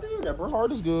 I can hear that. Bret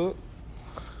Hart is good.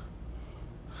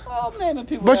 Oh, man, and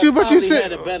people But that you probably said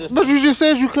had it better. just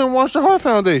said you couldn't watch the Hart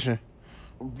Foundation.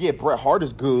 Yeah, Bret Hart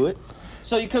is good.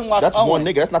 So you couldn't watch That's Owen. one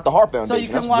nigga. That's not the Hart Foundation. So you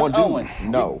can That's watch one dude. Owen.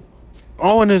 No.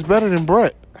 Owen is better than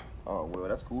Brett. Oh well,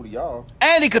 that's cool to y'all.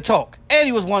 And he could talk. And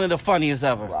he was one of the funniest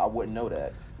ever. Well, I wouldn't know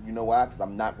that. You know why? Because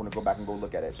I'm not going to go back and go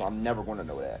look at it. So I'm never going to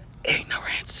know that.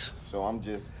 Ignorance. So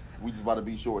we just about to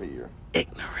be short here.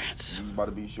 Ignorance. We about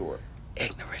to be short.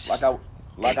 Ignorance.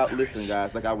 Listen,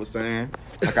 guys. Like I was saying,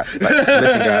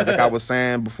 listen, guys. Like I was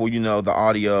saying before, you know, the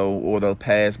audio or the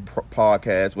past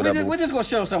podcast, whatever. We're just going to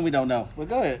show something we don't know. But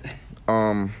go ahead.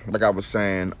 Like I was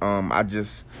saying, I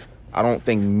don't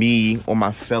think me or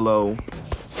my fellow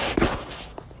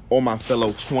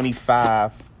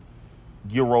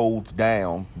 25-year-olds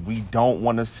down, we don't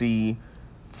want to see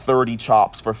 30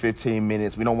 chops for 15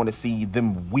 minutes. We don't want to see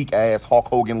them weak ass Hulk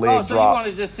Hogan leg so you want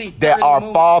drops to just see that 30 our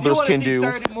moves- fathers you can see do.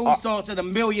 30 moonsaults and a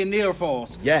million near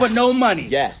falls. Yes. For no money.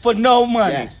 Yes. For no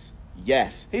money.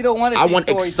 Yes. He don't want to see I want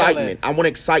storytelling.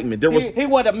 excitement. There was He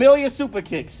want a million super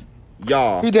kicks.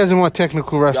 y'all. He doesn't want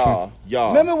technical wrestling. Y'all.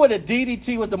 Remember when the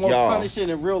DDT was the most Y'all. punishing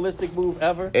and realistic move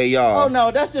ever? Hey, y'all. Oh no,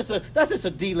 that's just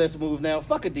a D-list move now.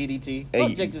 Fuck a DDT. Hey,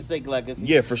 Fuck Jake the Snake Legacy.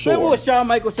 yeah, for sure. Remember when Shawn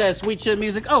Michaels had sweet chin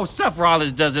music? Oh, Seth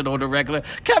Rollins does it on the regular.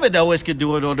 Kevin Owens can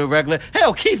do it on the regular.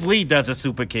 Hell, Keith Lee does a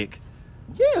super kick.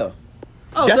 Yeah.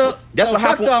 Oh, That's what fuck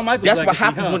happens. Shawn Michaels That's what legacy,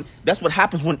 happens huh? when. That's what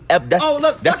happens when. That's Oh,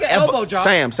 look, that's fucking elbow drop.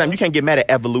 Sam, you can't get mad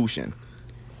at evolution.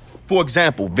 For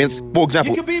example, Vince. For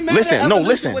example, You can be mad listen, at no, evolution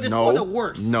listen, when it's no, for the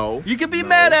worst. no. You can be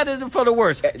mad at it for the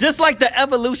worst. Just like the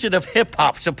evolution of hip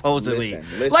hop, supposedly.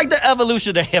 Listen. Like the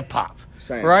evolution of hip hop.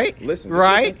 Sam, Right? Listen,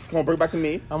 Right? Listen. Come on, bring it back to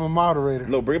me. I'm a moderator.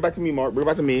 No, bring it back to me, Mark. Bring it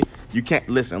back to me. You can't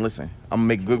listen. I'm gonna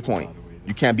make a good point.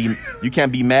 You can't be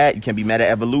mad. You can't be mad at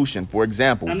evolution. For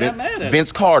example, I'm not mad at it.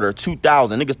 Vince Carter,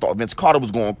 2000. Niggas thought Vince Carter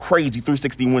was going crazy,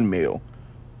 360 windmill.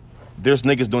 There's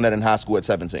niggas doing that in high school at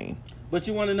 17. But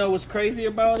you want to know what's crazy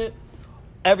about it?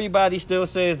 Everybody still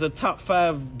says a top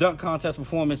 5 dunk contest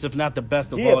performance, if not the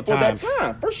best of all for time. that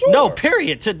time, for sure. No,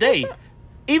 period. Today,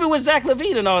 even with Zach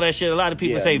LaVine and all that shit, a lot of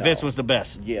people Yeah, say no. Vince was the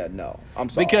best. Yeah, no. I'm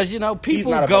sorry. Because He's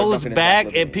people not a better goes dunker than Zach back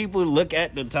LaVine. and people look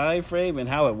at the time frame and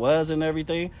how it was and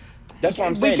everything. That's what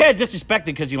I'm saying. We can't disrespect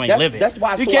it because you ain't live it. That's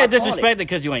why it's you so can't iconic. disrespect it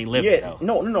because you ain't live it Yeah,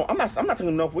 though. no. I'm not taking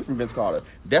enough away from Vince Carter.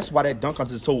 That's why that dunk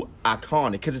contest is so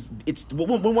iconic because it's.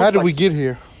 How did we get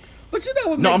here? But you know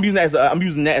what? No, makes- I'm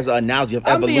using that as an analogy of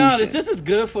I'm evolution. be honest. This is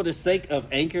good for the sake of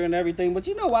Anchor and everything. But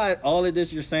you know why all of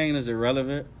this you're saying is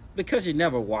irrelevant? Because you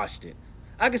never watched it.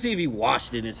 I can see if you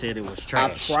watched it and said it was I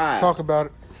trash. tried. Talk about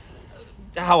it.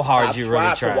 How hard I you tried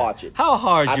really to tried? watch it. How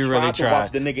hard I you tried really to tried?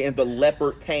 watch the nigga in the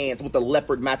leopard pants with the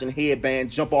leopard matching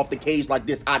headband jump off the cage like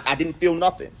this. I didn't feel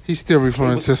nothing. He's still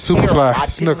referring It to was terrible. Superfly I didn't wanna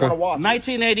Snooker. watch it.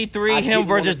 1983, I him didn't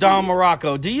versus wanna see Don it.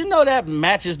 Morocco. Do you know that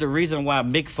matches the reason why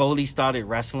Mick Foley started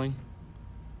wrestling?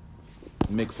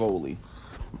 Mick Foley.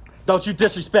 Don't you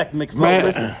disrespect Mick Foley.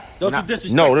 Man. Don't you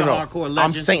disrespect No. the hardcore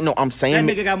legend. I'm saying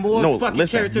That nigga got more fucking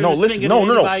listen, character no, in his listen, finger no, than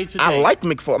no, no. anybody today. I like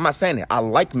Mick Foley. I'm not saying that. I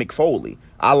like Mick Foley.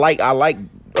 I like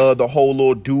the whole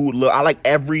little dude look. I like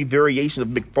every variation of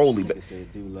Mick Foley. But Nigga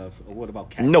said, "Do love." What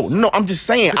about Cat? no. I'm just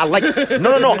saying. I like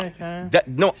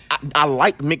I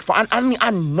like Mick Foley. I mean, I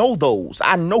know those.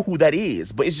 I know who that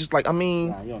is. But it's just like, I mean,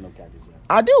 Nah, you don't know Cactus Jack.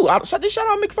 I do. Shout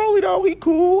out Mick Foley though. He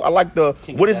cool. I like the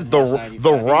King what of is it? Death Match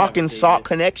The 95. Rock You and never Sock seen it.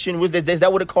 connection. Is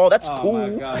that what it called? That's Oh my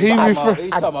cool. God. He He's talking refer- about-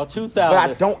 he's talking about 2000. But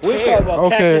I don't We're care. talking about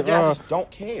Okay, Cactus Jack. I just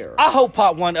don't care. I hope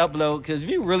Pop One upload because if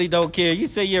you really don't care, you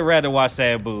say you'd rather watch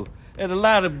Sabu. And a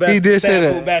lot of best He did say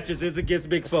Sabu that. matches is against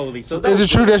Mick Foley. So Is it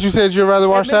true that you said you'd rather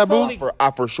watch Mick Sabu? Foley-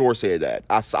 I for sure said that.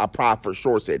 I probably for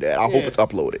sure said that. I hope Yeah. it's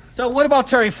uploaded. So what about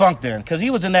Terry Funk then? Because he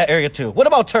was in that area too. What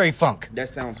about Terry Funk? That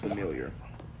sounds familiar.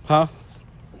 Huh?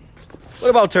 What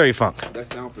about Terry Funk?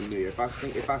 That sounds familiar. If I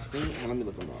seen, let me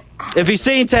look him up. If you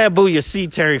seen Taboo, you see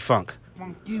Terry Funk.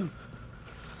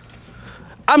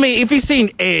 I mean, if you seen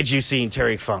Edge, you seen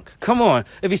Terry Funk. Come on.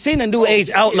 If you seen the New Age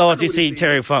yeah, Outlaws, I know you what seen it is.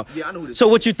 Terry Funk. Yeah, I know what it So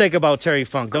is. what you think about Terry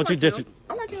Funk? Don't you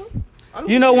I like him.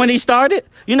 You know when he started?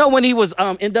 You know when he was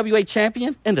NWA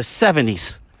champion? In the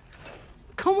 70s.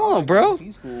 Come on, bro.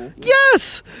 He's cool.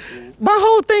 Yes. My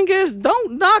whole thing is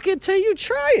don't knock it till you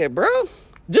try it, bro.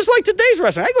 Just like today's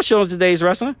wrestling. I ain't gonna show him today's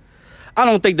wrestling. I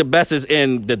don't think the best is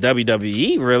in the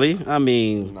WWE, really. I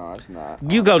mean, No, it's not.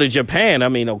 you go to Japan, I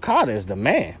mean, Okada is the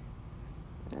man.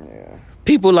 Yeah.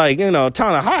 People like,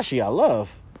 Tanahashi, I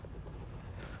love.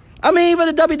 I mean, even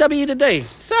the WWE today,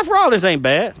 Seth Rollins ain't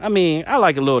bad. I mean, I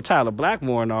like a little Tyler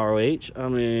Blackmore in ROH. I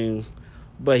mean,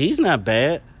 but he's not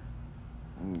bad.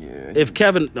 Yeah. If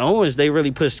Kevin Owens, they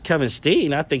really push Kevin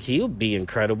Steen, I think he'll be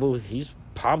incredible. He's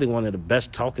probably one of the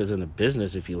best talkers in the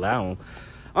business if you allow him.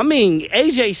 I mean,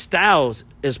 AJ Styles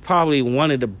is probably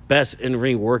one of the best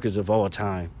in-ring workers of all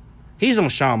time. He's on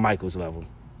Shawn Michaels level.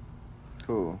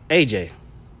 Cool. AJ,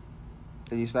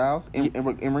 AJ Styles in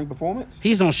ring performance.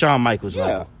 he's on Shawn Michaels Yeah,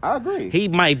 level. I agree. He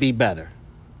might be better.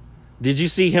 Did you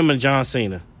see him and John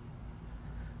Cena?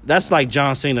 That's like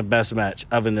John Cena's best match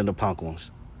other than the Punk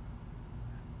ones.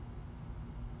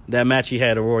 That match he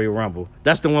had at Royal Rumble.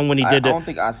 That's the one when he did I don't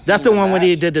think I seen That's the one when he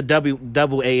match. did the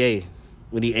double AA.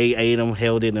 When he AA'd him,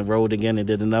 held it, and rolled again and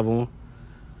did another one.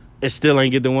 It still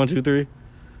ain't get the 1, 2, 3.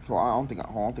 Well, I don't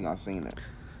think I've seen it.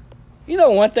 You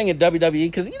know one thing in WWE,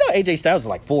 because you know AJ Styles is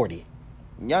like 40.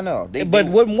 Yeah, I know. But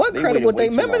one credit, what they waited way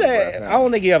too remember long to that? draft him. I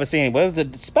don't think you ever seen it, but it was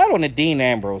a spot on the Dean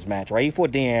Ambrose match, right? He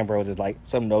fought Dean Ambrose is like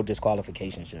some no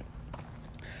disqualification shit.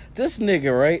 This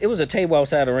nigga, right? It was a table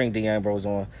outside the ring Dean Ambrose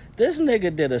on. This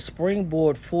nigga did a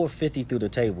springboard 450 through the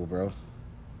table, bro.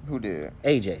 Who did?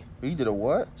 AJ. He did a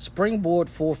what? Springboard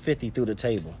 450 through the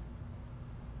table.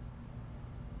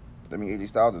 I mean, AJ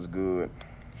Styles is good.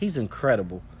 He's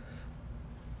incredible.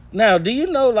 Now, do you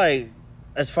know, like,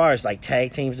 as far as, like,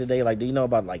 tag teams today, like, do you know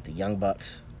about, like, the Young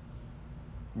Bucks?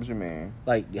 What you mean?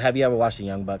 Like, have you ever watched a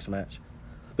Young Bucks match?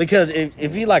 Because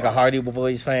if you like a Hardy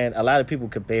Boys fan, a lot of people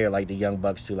compare, like, the Young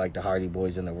Bucks to, like, the Hardy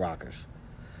Boys and the Rockers.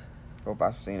 Well, if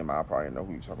I seen him, I probably know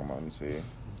who you're talking about. Let me see.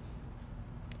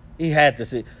 He had to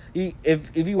see.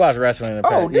 If you watch wrestling in the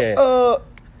past, Oh, this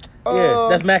yeah,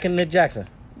 that's Mac and Nick Jackson.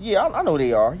 Yeah, I know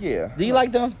they are. Yeah. Do you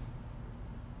like them?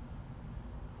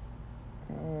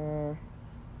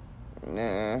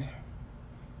 Nah.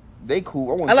 They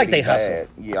cool. I like they bad. hustle.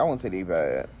 Yeah, I wouldn't say they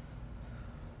bad.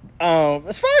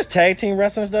 As far as tag team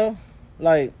wrestlers though,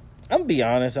 like I'm gonna be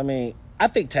honest. I mean, I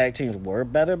think tag teams were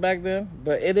better back then,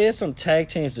 but it is some tag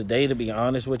teams today, to be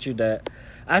honest with you, that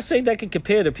I say that can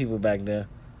compare to people back then.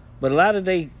 But a lot of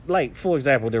like for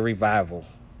example, the Revival.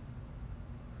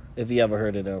 If you ever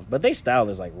heard of them, but they style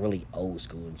is like really old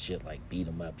school and shit, like beat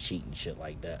 'em up, cheat and shit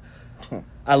like that.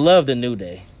 I love the New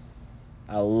Day.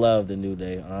 But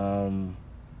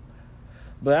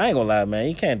I ain't gonna lie, man.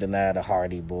 You can't deny the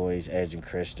Hardy Boys, Edge and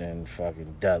Christian,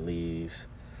 fucking Dudleys,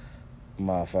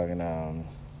 motherfucking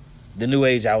the New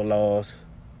Age Outlaws.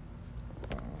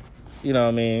 You know what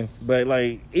I mean? But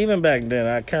like even back then,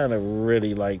 I kind of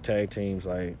really like tag teams,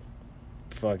 like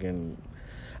fucking.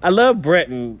 I love Bret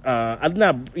and I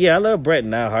love Bret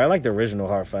and Hart. I like the original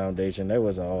Hart Foundation. That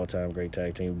was an all-time great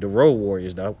tag team. The Road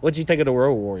Warriors, though. What'd you think of the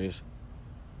Road Warriors?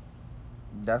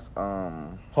 That's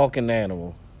Hawk and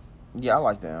Animal. Yeah, I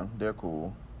like them. They're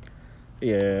cool.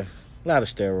 Yeah, a lot of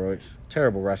steroids.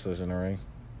 Terrible wrestlers in the ring.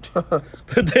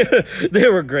 But they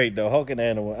were great though. Hawk and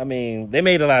Animal. I mean, they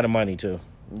made a lot of money too.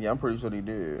 Yeah, I'm pretty sure they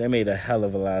did. They made a hell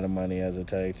of a lot of money as a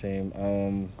tag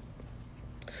team.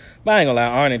 But I ain't gonna lie,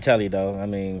 Arn and Tully though. I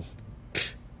mean,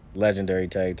 legendary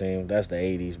tag team. That's the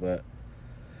 '80s. But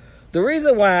the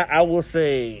reason why I will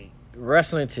say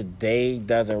wrestling today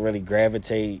doesn't really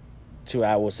gravitate to,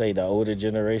 I will say, the older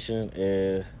generation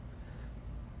is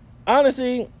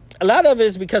honestly a lot of it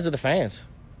is because of the fans.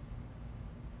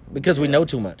 Because we know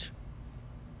too much.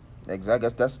 Exactly.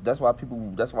 That's why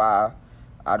people. That's why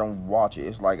I don't watch it.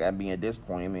 It's like at being at this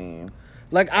point. I mean,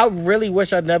 like I really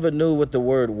wish I never knew what the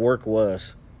word work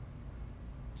was.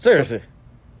 Seriously.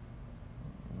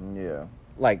 Yeah.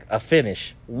 Like a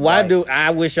finish. Why do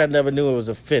I wish I never knew it was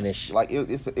a finish? Like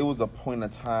it was a point in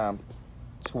time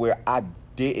to where I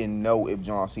didn't know if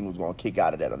John Cena was going to kick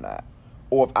out of that or not,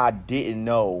 or if I didn't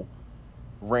know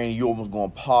Randy Orton was going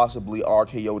to possibly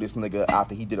RKO this nigga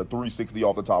after he did a 360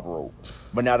 off the top rope.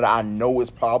 But now that I know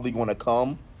it's probably going to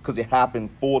come because it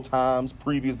happened 4 times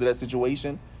previous to that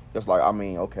situation, it's like, I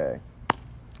mean, okay,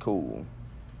 cool.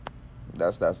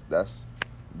 That's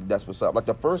what's up. Like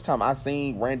the first time I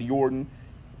seen Randy Orton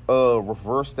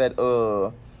reverse that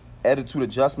attitude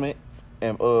adjustment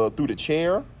and through the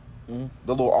chair, the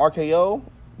little RKO,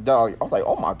 dog, I was like,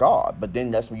 oh my God. But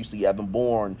then that's when you see Evan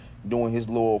Bourne doing his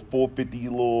little 450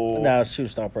 little. Nah, shoe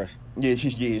star press. Yeah,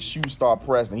 his shoe star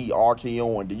press, and he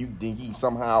RKOing. Then he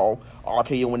somehow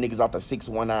RKOing niggas out the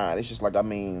 619. It's just like, I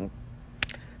mean,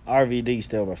 RVD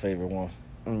still my favorite one.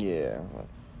 Yeah,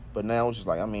 but now it's just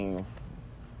like, I mean,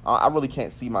 I really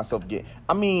can't see myself get.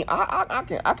 I mean,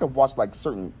 I can watch like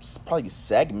certain probably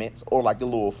segments or like the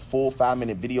little full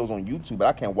 5-minute videos on YouTube, but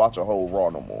I can't watch a whole Raw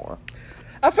no more.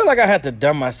 I feel like I had to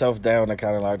dumb myself down to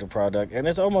kind of like the product, and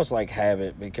it's almost like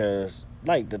habit because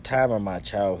like the time of my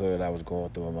childhood I was going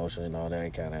through emotionally and all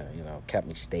that kind of, you know, kept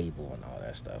me stable and all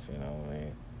that stuff, you know what I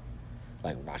mean?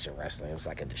 Like watching wrestling, it was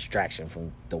like a distraction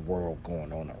from the world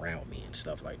going on around me and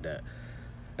stuff like that.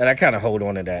 And I kind of hold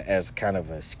on to that as kind of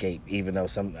an escape, even though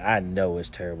I know it's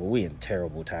terrible. We in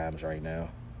terrible times right now.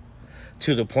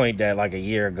 To the point that like a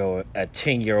year ago, a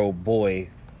 10-year-old boy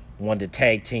won the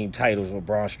tag team titles with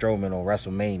Braun Strowman on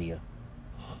WrestleMania.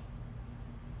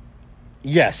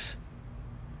 Yes.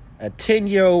 A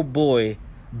 10-year-old boy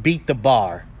beat the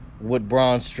bar with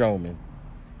Braun Strowman.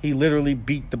 He literally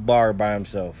beat the bar by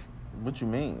himself. What you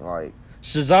mean? Like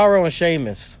Cesaro and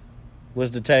Sheamus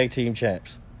was the tag team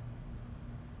champs.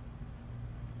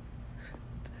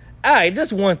 All right,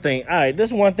 this one thing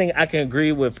I can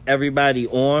agree with everybody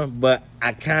on, but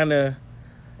I kind of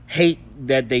hate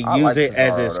that they use like it Cesaro,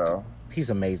 as a. though. He's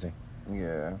amazing.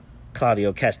 Yeah,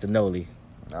 Claudio Castagnoli.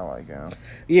 I like him.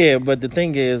 Yeah, but the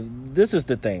thing is, this is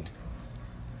the thing.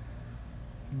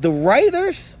 The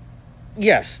writers,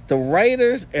 yes, the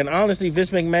writers, and honestly, Vince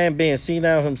McMahon being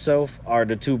senile himself are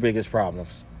the 2 biggest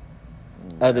problems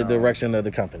of the direction of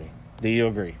the company. Do you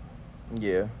agree?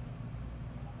 Yeah.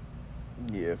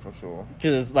 Yeah, for sure.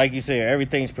 Because, like you said,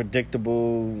 everything's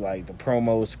predictable, like the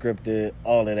promos scripted,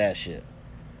 all of that shit.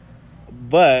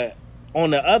 But, on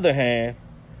the other hand,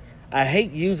 I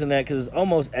hate using that because it's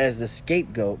almost as a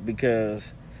scapegoat,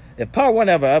 because if Part 1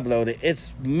 ever uploaded,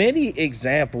 it's many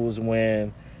examples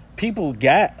when people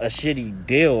got a shitty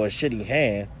deal or a shitty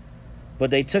hand,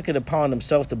 but they took it upon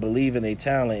themselves to believe in their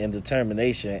talent and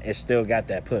determination and still got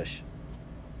that push.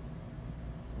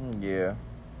 Yeah.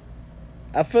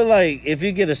 I feel like if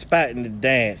you get a spot in the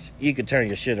dance, you could turn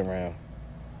your shit around.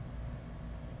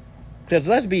 Because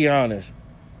let's be honest,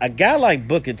 a guy like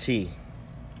Booker T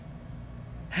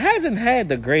hasn't had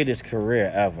the greatest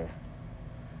career ever.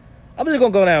 I'm just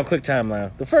going to go down a quick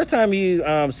timeline. The first time you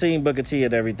seen Booker T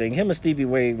and everything, him and Stevie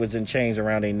Ray was in chains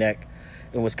around their neck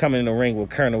and was coming in the ring with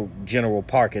Colonel General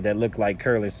Parker that looked like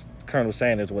Colonel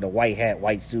Sanders with a white hat,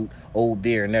 white suit, old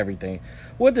beard and everything.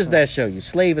 What does that show you?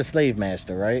 Slave and slave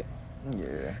master, right?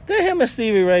 Yeah. Then him and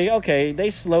Stevie Ray, okay,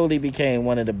 they slowly became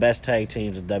one of the best tag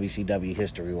teams in WCW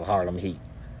history with Harlem Heat.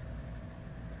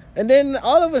 And then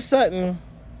all of a sudden,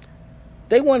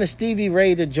 they wanted Stevie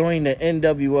Ray to join the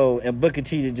NWO and Booker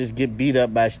T to just get beat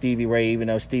up by Stevie Ray, even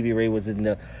though Stevie Ray was in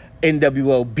the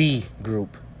NWO B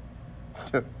group.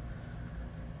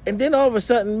 And then all of a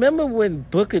sudden, remember when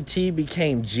Booker T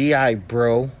became G.I.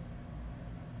 Bro?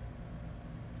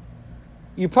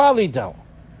 You probably don't.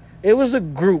 It was a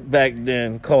group back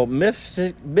then called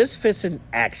Misfits in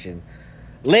Action,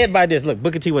 led by this. Look,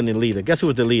 Booker T wasn't the leader. Guess who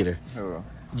was the leader? Who?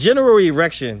 General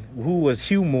Erection, who was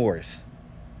Hugh Morris.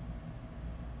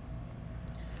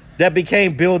 That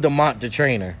became Bill DeMont, the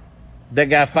trainer. That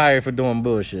got fired for doing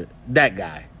bullshit. That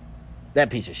guy.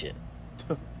 That piece of shit.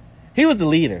 He was the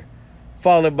leader.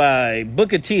 Followed by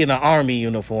Booker T in an army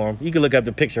uniform. You can look up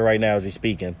the picture right now as he's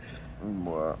speaking.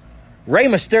 What? Rey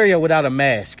Mysterio without a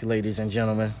mask, ladies and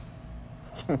gentlemen.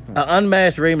 An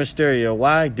unmasked Rey Mysterio.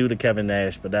 Why? Due to Kevin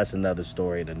Nash, but that's another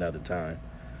story at another time.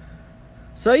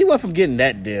 So he went from getting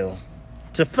that deal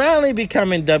to finally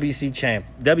becoming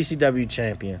WCW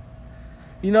champion.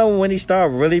 You know when he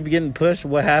started really getting pushed,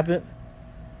 what happened?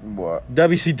 What?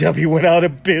 WCW went out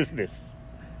of business.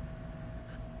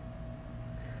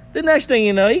 The next thing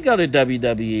you know, he go to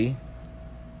WWE.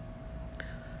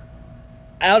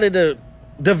 Out of the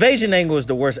invasion angle is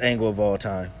the worst angle of all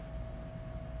time.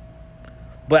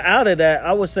 But out of that,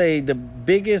 I would say the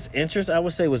biggest interest, I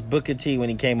would say, was Booker T when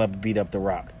he came up and beat up The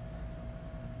Rock.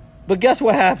 But guess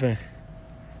what happened?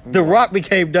 The Rock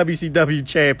became WCW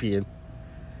champion.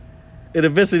 And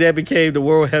eventually that became the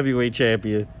World Heavyweight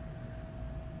champion.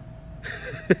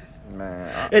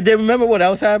 Man. And then remember what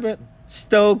else happened?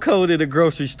 Stone Cold in the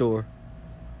grocery store.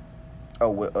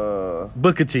 With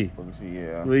Booker T.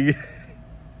 yeah. Yeah.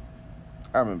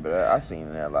 I remember that. I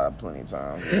seen that plenty of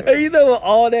times. Yeah. And you know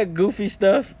all that goofy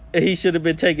stuff, he should have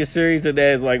been taken serious and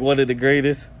as like one of the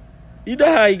greatest. You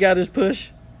know how he got his push?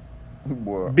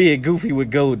 What? Being goofy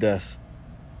with Goldust.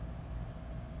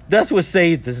 That's what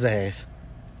saved his ass.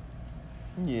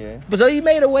 Yeah. But so he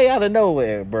made a way out of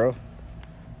nowhere, bro.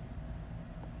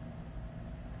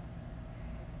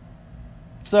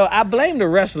 So I blame the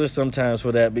wrestlers sometimes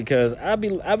for that because I be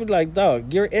like,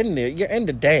 dog, you're in there, you're in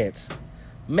the dance.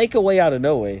 Make a way out of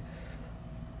nowhere.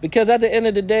 Because at the end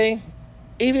of the day,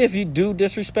 even if you do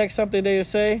disrespect something they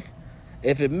say,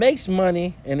 if it makes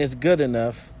money and it's good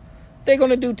enough, they're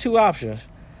gonna do two options.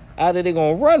 Either they're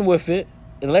gonna run with it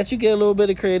and let you get a little bit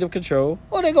of creative control,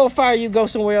 or they're gonna fire you, go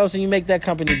somewhere else, and you make that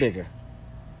company bigger.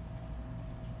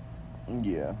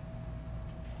 Yeah.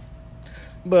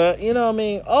 But, you know what I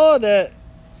mean? All that,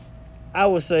 I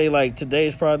would say, like,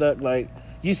 today's product, like,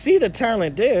 you see the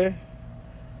talent there,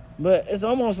 but it's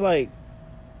almost like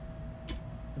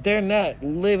they're not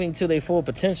living to their full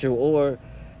potential, or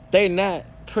they're not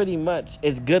pretty much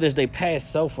as good as they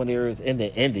past self when they was in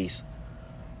the indies.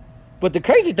 But the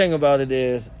crazy thing about it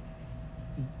is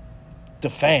the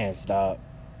fans, dog.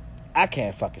 I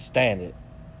can't fucking stand it.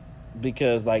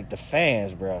 Because, like, the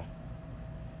fans, bro.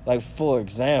 Like, for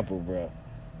example, bro.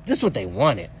 This is what they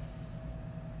wanted.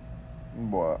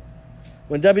 What?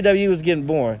 When WWE was getting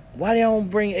born, why y'all don't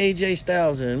bring AJ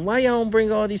Styles in? Why y'all don't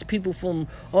bring all these people from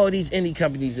all these indie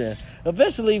companies in?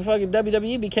 Eventually, fucking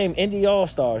WWE became indie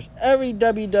all-stars. Every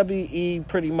WWE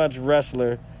pretty much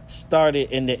wrestler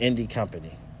started in the indie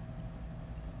company.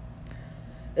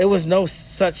 There was no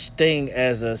such thing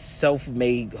as a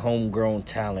self-made, homegrown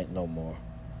talent no more.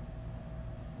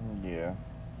 Yeah.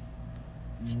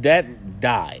 That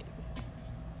died.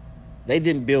 They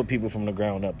didn't build people from the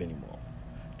ground up anymore.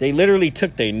 They literally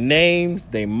took their names,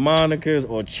 their monikers,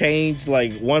 or changed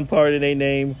like one part of their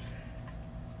name,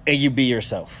 and you be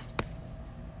yourself.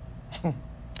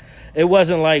 It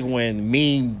wasn't like when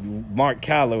Mean Mark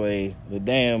Calloway, the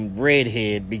damn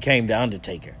redhead, became the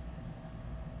Undertaker.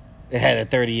 It had a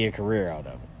 30-year career out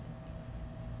of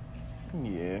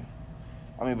it. Yeah.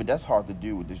 I mean, but that's hard to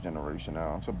do with this generation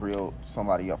now, to build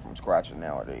somebody up from scratch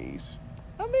nowadays.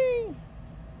 I mean,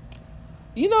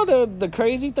 you know, the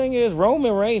crazy thing is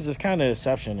Roman Reigns is kind of an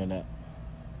exception in that.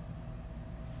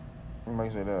 What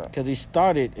makes it that? Because he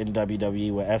started in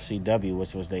WWE with FCW,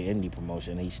 which was their indie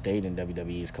promotion. He stayed in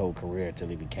WWE's cold career until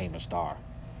he became a star.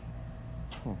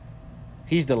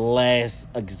 He's the last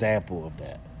example of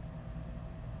that,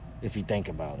 if you think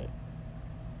about it.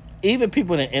 Even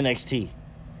people in NXT,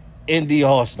 indie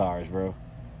all-stars, bro.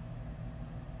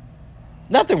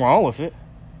 Nothing wrong with it.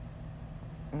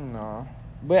 No.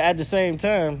 But at the same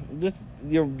time,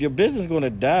 your business is going to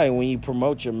die when you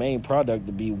promote your main product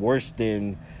to be worse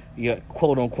than your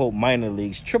quote-unquote minor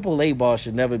leagues. AAA ball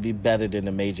should never be better than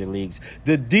the major leagues.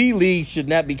 The D League should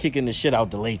not be kicking the shit out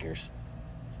the Lakers.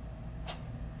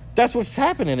 That's what's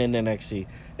happening in NXT.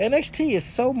 NXT is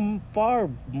so far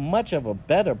much of a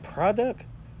better product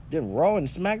than Raw and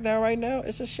SmackDown right now.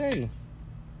 It's a shame.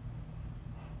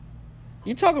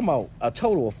 You're talking about a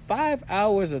total of 5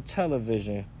 hours of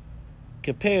television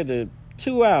compared to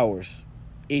 2 hours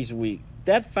each week.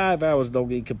 That 5 hours don't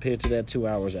get compared to that 2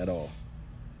 hours at all.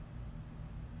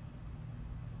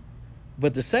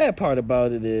 But the sad part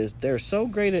about it is they're so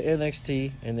great at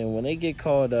NXT, and then when they get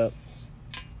called up,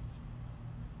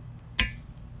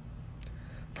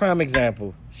 prime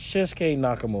example, Shinsuke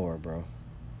Nakamura, bro.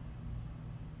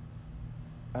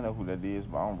 I know who that is,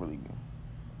 but I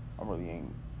really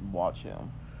ain't watch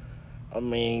him. I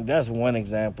mean, that's one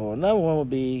example. Another one would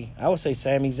be, I would say,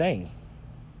 Sami Zayn.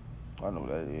 I know who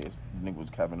that is. The nigga was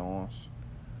Kevin Owens.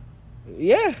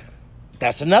 Yeah,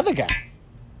 that's another guy.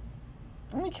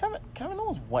 I mean, Kevin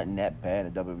Owens wasn't that bad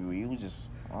at WWE. He was just.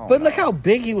 But look how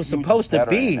big he was He was supposed to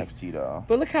better be. in NXT though.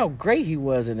 But look how great he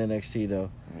was in NXT,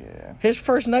 though. Yeah. His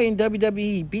first night in WWE,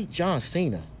 he beat John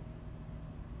Cena.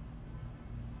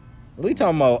 We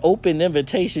talking about open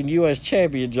invitation U.S.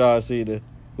 champion John Cena.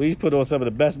 We put on some of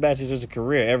the best matches of his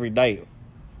career every night.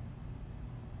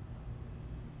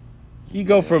 You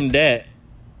go from that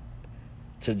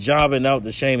to jobbing out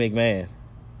to Shane McMahon.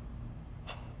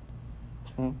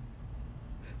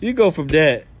 You go from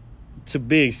that to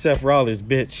being Seth Rollins'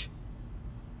 bitch.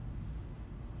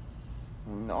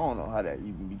 I don't know how that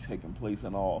even be taking place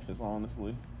in the office,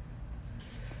 honestly.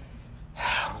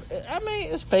 I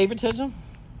mean, it's favoritism.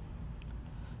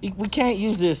 We can't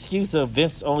use the excuse of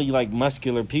Vince only like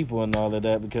muscular people and all of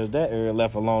that, because that era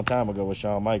left a long time ago with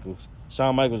Shawn Michaels.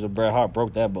 Shawn Michaels and Bret Hart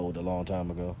broke that mold a long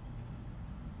time ago.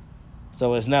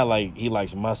 So it's not like he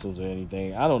likes muscles or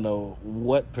anything. I don't know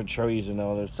what portrays and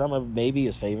all that. Some of it maybe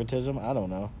is favoritism. I don't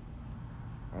know.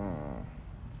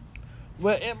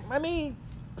 But I mean,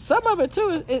 some of it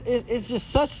too it's just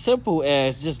such simple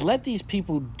as just let these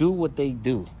people do what they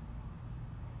do.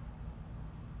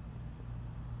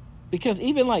 Because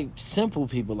even like simple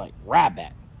people like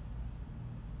Ryback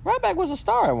was a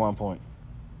star at one point.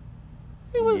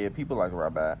 Yeah, people like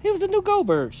Ryback. He was the new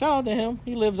Goldberg. Shout out to him.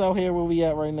 He lives out here where we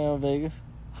at right now in Vegas.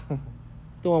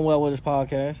 Doing well with his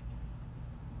podcast.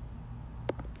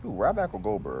 Who, Ryback or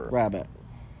Goldberg? Ryback.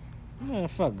 Man,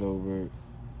 fuck Goldberg.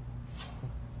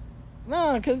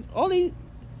 Nah, because all he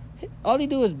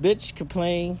do is bitch,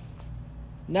 complain.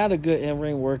 Not a good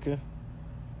in-ring worker.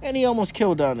 And he almost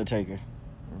killed The Undertaker.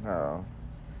 No.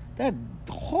 That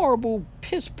horrible,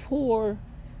 piss-poor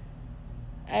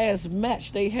ass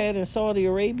match they had in Saudi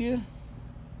Arabia.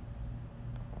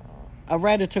 I'd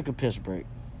rather took a piss break.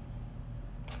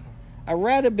 I'd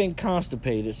rather been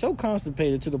constipated, so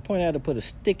constipated to the point I had to put a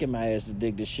stick in my ass to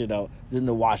dig this shit out than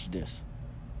to watch this.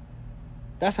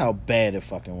 That's how bad it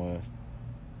fucking was.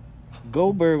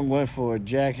 Goldberg went for a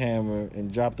jackhammer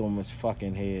and dropped on his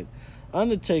fucking head.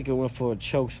 Undertaker went for a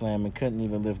choke slam and couldn't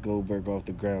even lift Goldberg off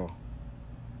the ground.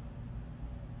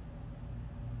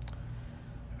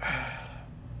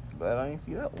 Glad I ain't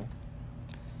see that one.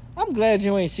 I'm glad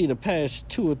you ain't see the past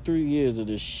 2 or 3 years of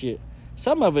this shit.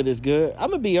 Some of it is good. I'm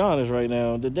going to be honest right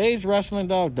now. Today's wrestling,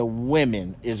 dog, the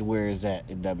women is where it's at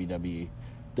in WWE.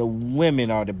 The women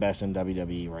are the best in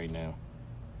WWE right now.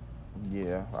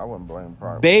 Yeah, I wouldn't blame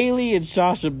probably. Bayley and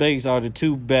Sasha Banks are the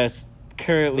two best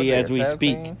currently as we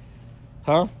speak. Team?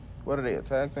 Huh? What are they, a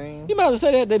tag team? You might as well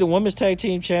say that. They're the women's tag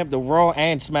team champ, the Raw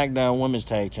and SmackDown women's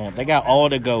tag champ. They got all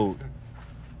the gold.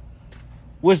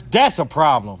 Which, that's a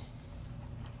problem.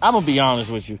 I'm going to be honest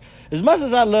with you. As much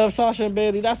as I love Sasha and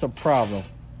Bayley, that's a problem.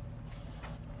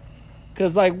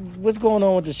 Because, like, what's going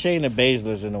on with the Shayna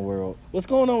Baszlers in the world? What's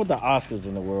going on with the Oscars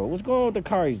in the world? What's going on with the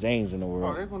Kari Zanes in the Oh,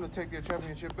 world? they're going to take their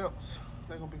championship belts.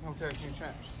 They're going to become tag team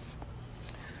champs.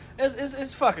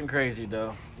 It's fucking crazy,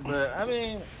 though. But, I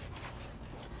mean,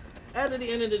 at the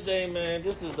end of the day, man,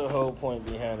 this is the whole point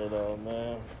behind it all,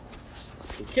 man.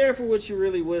 Be careful what you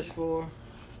really wish for,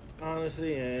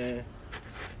 honestly, and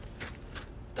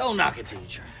don't knock it till you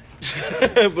try.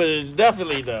 But it's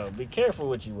definitely, though, be careful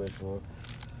what you wish for.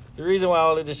 The reason why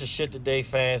all of this is shit today,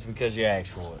 fans, because you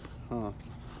asked for it. Huh.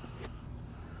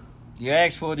 You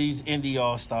asked for these indie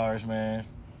all-stars, man,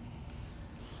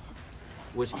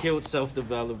 which killed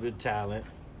self-development talent.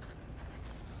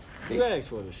 You asked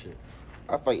for this shit.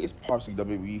 I think it's partially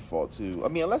WWE fault too. I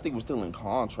mean, unless they were still in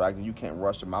contract and you can't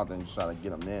rush them out and try to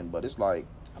get them in. But it's like,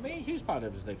 I mean, huge part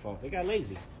of it's their fault. They got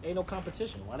lazy. Ain't no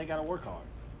competition. Why they gotta work hard?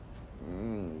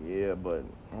 yeah, but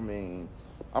I mean,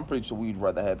 I'm pretty sure we'd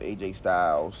rather have AJ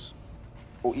Styles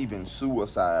or even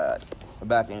Suicide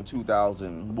back in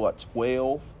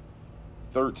 2012,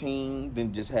 13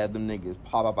 than just have them niggas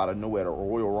pop up out of nowhere at a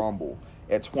Royal Rumble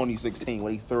at 2016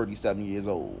 when they 37 years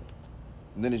old.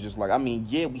 And then it's just like, I mean,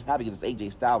 yeah, we happy because it's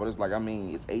AJ Styles, but it's like, I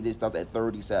mean, it's AJ Styles at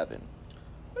 37.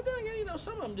 But then again, you know,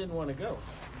 some of them didn't want to go.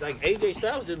 Like, AJ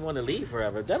Styles didn't want to leave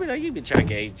forever. WWE been trying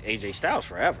to get AJ Styles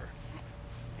forever.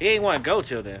 He ain't want to go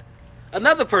till then.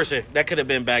 Another person that could have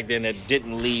been back then that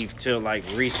didn't leave till, like,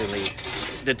 recently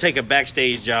to take a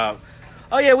backstage job.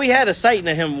 Oh, yeah, we had a sighting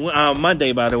of him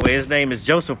Monday, by the way. His name is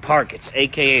Joseph Parkins,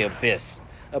 a.k.a. Abyss.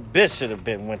 Abyss should have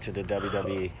went to the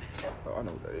WWE. Oh, I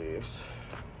know what that is.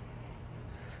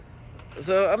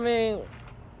 So, I mean,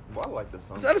 Well, I like this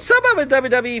song. some of it's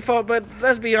WWE fault, but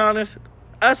let's be honest.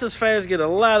 Us as fans get a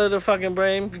lot of the fucking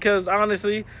blame because,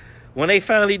 honestly, when they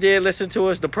finally did listen to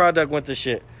us, the product went to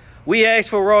shit. We asked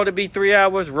for Raw to be 3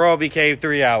 hours. Raw became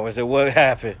 3 hours. And what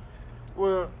happened?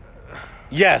 Well,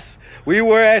 Yes, we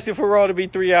were asking for Raw to be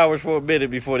 3 hours for a minute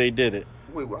before they did it.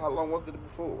 Wait, how long was it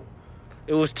before?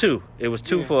 It was two. It was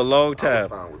two Yeah. for a long I was time.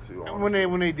 fine with two.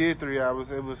 when they did 3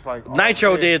 hours, it was like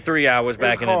Nitro off air. did 3 hours It was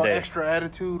back in the called day. Extra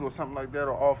Attitude or something like that,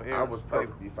 or off air. I was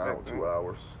perfectly fine with 2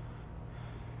 hours.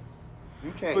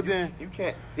 You can't. But then- you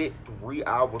can't fit 3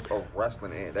 hours of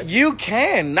wrestling in. That's You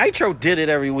can. Nitro did it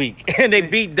every week, and they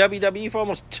beat WWE for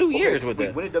almost 2 years with wait,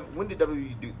 it. When did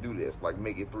WWE do this? Like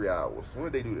make it 3 hours? When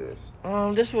did they do this?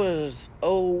 This was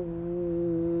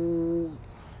Something?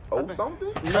 I think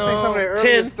some of their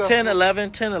earlier stuff 10,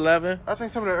 11. I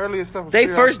think some of the earlier stuff was They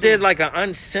 3 first hours, did too. like an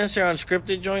uncensored,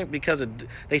 unscripted joint because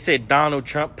they said Donald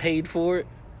Trump paid for it.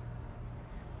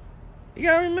 You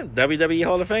gotta remember, WWE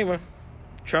Hall of Famer.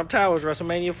 Trump Towers,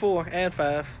 WrestleMania 4 and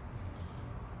 5.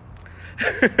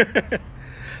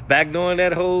 Back during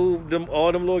that whole,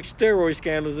 all them little steroid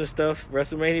scandals and stuff,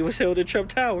 WrestleMania was held at Trump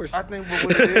Towers. I think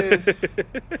what it is,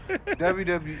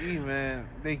 WWE, man,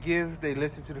 they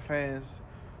listen to the fans.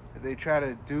 They try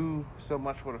to do so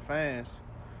much for the fans,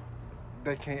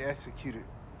 they can't execute it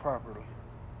properly.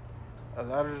 A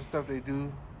lot of the stuff they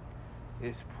do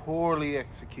is poorly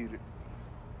executed.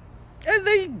 And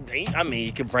I mean,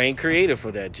 you can bring creative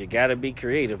for that. You got to be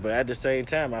creative. But at the same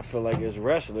time, I feel like as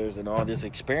wrestlers and all this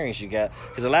experience you got,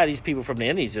 because a lot of these people from the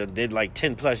indies that did like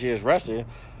 10 plus years wrestling,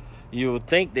 you would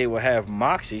think they would have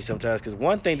moxie sometimes. Because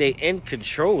one thing they in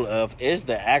control of is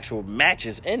the actual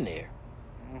matches in there.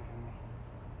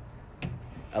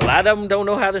 A lot of them don't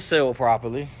know how to sell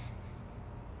properly.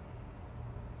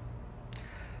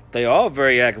 They are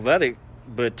very athletic,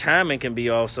 but timing can be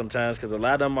off sometimes because a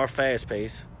lot of them are fast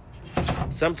paced.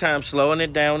 Sometimes slowing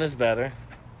it down is better.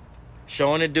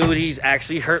 Showing the dude he's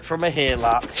actually hurt from a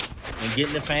headlock and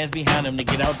getting the fans behind him to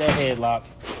get out that headlock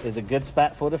is a good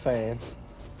spot for the fans.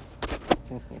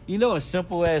 You know a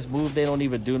simple ass move they don't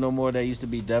even do no more that used to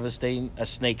be devastating? A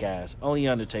snake eyes. Only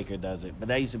Undertaker does it, but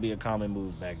that used to be a common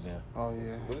move back then. Oh,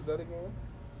 yeah. What is that again?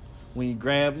 When you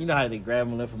grab, you know how they grab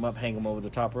him, lift him up, hang him over the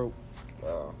top rope?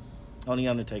 Wow. Only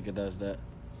Undertaker does that.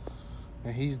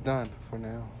 And he's done for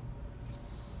now.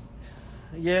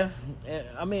 Yeah,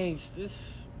 I mean,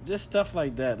 just stuff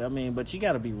like that. I mean, but you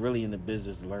got to be really in the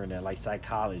business to learn that, like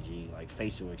psychology, like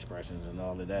facial expressions and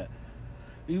all of that.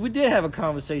 We did have a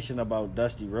conversation about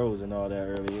Dusty Rhodes and all that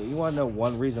earlier. You want to know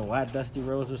one reason why Dusty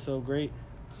Rhodes was so great?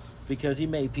 Because he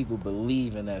made people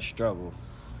believe in that struggle.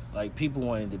 Like, people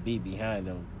wanted to be behind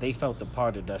him. They felt the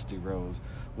part of Dusty Rhodes.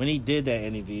 When he did that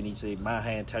interview and he said, "My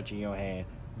hand touching your hand,"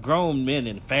 grown men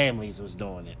and families was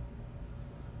doing it.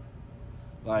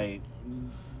 Like,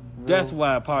 that's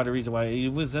why part of the reason why he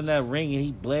was in that ring and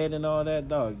he bled and all that,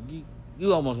 dog.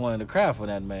 You almost wanted to cry for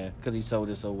that man because he sold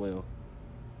it so well.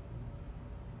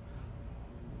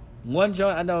 One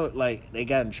joint, I know, like, they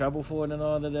got in trouble for it and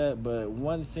all of that, but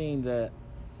one scene that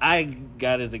I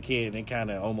got as a kid and kind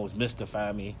of almost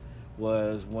mystified me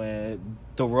was when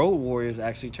the Road Warriors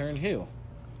actually turned heel.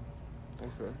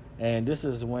 Okay. And this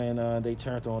is when they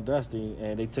turned on Dusty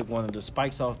and they took one of the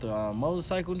spikes off the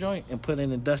motorcycle joint and put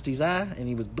it in Dusty's eye and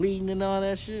he was bleeding and all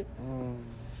that shit.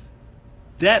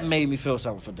 That made me feel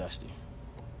something for Dusty.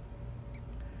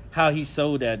 How he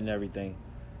sold that and everything.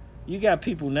 You got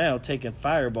people now taking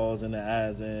fireballs in their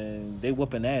eyes and they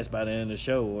whooping ass by the end of the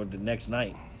show or the next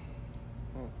night.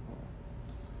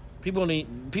 People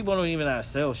don't even not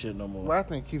sell shit no more. Well, I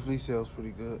think Keith Lee sells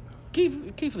pretty good.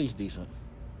 Keith Lee's decent.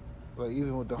 Like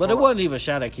even with the But it wasn't even a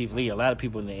shot at Keith Lee. A lot of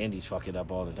people in the indies fuck it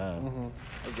up all the time.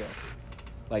 Mm-hmm. Okay.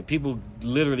 Like, people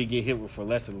literally get hit with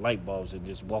fluorescent light bulbs and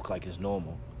just walk like it's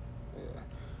normal.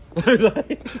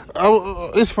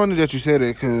 It's funny that you said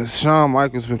it because Shawn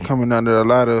Michaels been coming under a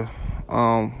lot of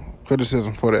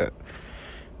criticism for that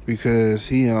because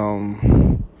he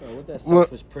What that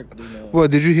selfish prick do now? Well,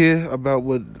 did you hear about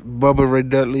what Bubba Ray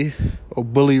Dudley or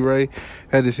Bully Ray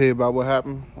had to say about what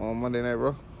happened on Monday Night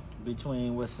Raw?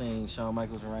 Between what's saying Shawn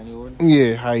Michaels and Randy Orton?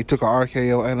 Yeah, how he took a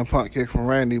RKO and a punt kick from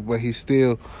Randy, but he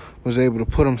still was able to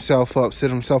put himself up,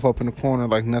 sit himself up in the corner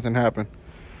like nothing happened.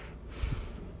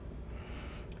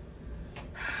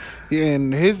 Yeah,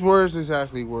 and his words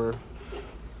exactly were,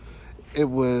 it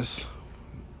was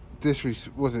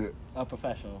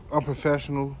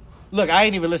unprofessional. Look, I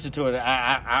ain't even listened to it.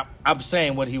 I'm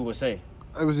saying what he would say.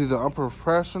 It was either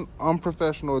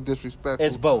unprofessional or disrespectful.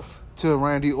 It's both. To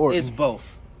Randy Orton. It's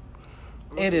both.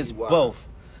 It is both.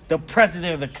 The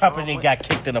president of the company got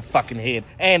kicked in the fucking head,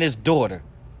 and his daughter.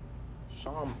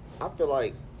 Shawn, I feel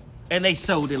like And they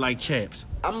sold it like champs.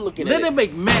 I'm looking at Linda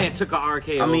it. McMahon took a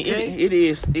RKO. I mean, okay? it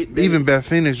is. Even Beth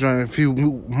Phoenix joint a few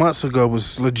months ago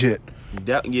was legit.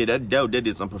 That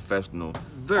is unprofessional.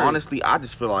 Very. Honestly, I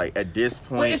just feel like at this But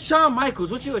point, it's Shawn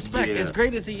Michaels. What you expect? Yeah. As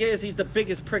great as he is, he's the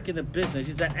biggest prick in the business.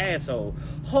 He's an asshole.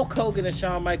 Hulk Hogan and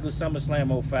Shawn Michaels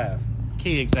SummerSlam 05.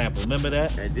 Key example. Remember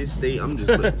that? at this state, I'm just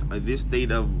at this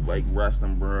state of like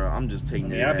wrestling, bro. I'm just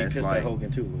taking Yeah, I'd it be as pissed like. at Hogan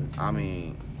too. I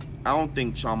mean, I don't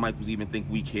think Shawn Michaels even think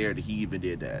we care that he even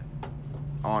did that.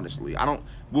 Honestly, I don't.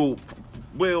 Well,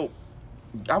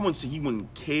 I wouldn't say he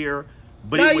wouldn't care,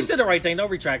 but No, it you would, said the right thing.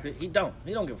 Don't retract it. He don't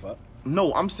give a fuck.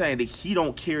 no, I'm saying that he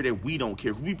don't care that we don't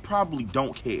care. We probably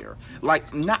don't care.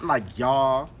 Like not like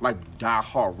y'all, like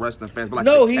diehard wrestling fans, but like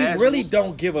No, the he casuals. really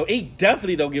don't give a. He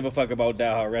definitely don't give a fuck about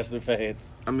diehard wrestling fans.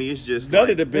 I mean, it's just None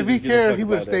like, of the If business he gives a cared, fuck he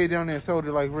would have about stayed that. down there and sold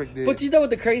it like Rick did. But you know what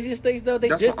the craziest things though? They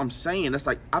That's did. what I'm saying. That's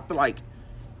like I feel like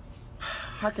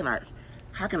how can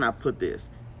I put this?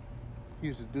 He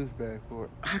was a douchebag for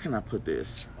it. How can I put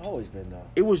this? Always been though.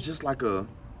 It was just like a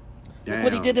damn.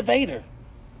 What he did to Vader.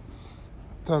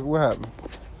 Talk, what happened?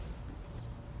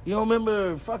 You don't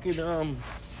remember fucking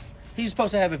he was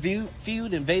supposed to have a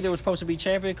feud and Vader was supposed to be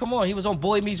champion. Come on, he was on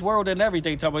Boy Meets World and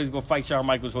everything. Talking about he was gonna fight Shawn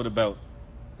Michaels for the belt.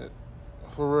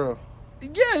 For real. Yeah,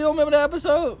 you don't remember that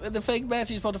episode? In the fake match,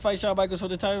 he was supposed to fight Shawn Michaels for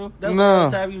the title. That was No.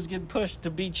 the time he was getting pushed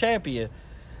to be champion.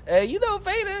 You know,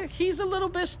 Vader, he's a little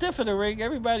bit stiff in the ring.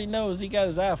 Everybody knows he got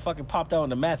his eye fucking popped out in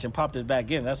the match and popped it back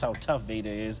in. That's how tough Vader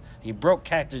is. He broke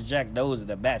Cactus Jack's nose in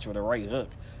the match with a right hook.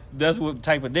 That's what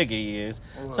type of nigga he is.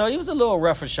 So he was a little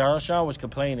rough for Shawn. Shawn was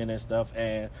complaining and stuff,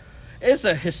 and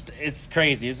it's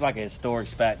crazy. It's like a historic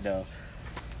spat though.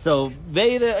 So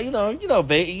Vader, you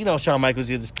know, Shawn Michaels,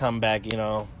 you just come back,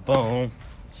 boom,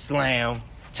 slam,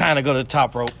 time to go to the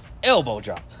top rope, elbow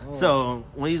drop. So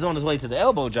when he's on his way to the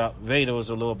elbow drop, Vader was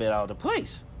a little bit out of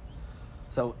place.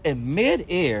 So in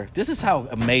midair, this is how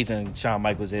amazing Shawn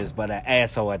Michaels is, but an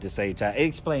asshole at the same time. It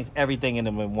explains everything in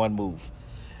him in one move.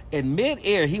 In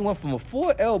midair, he went from a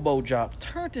full elbow drop,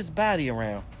 turned his body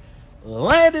around,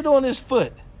 landed on his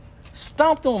foot,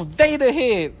 stomped on Vader's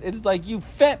head. It's like, you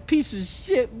fat piece of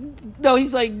shit. No,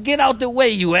 he's like, get out the way,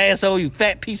 you asshole, you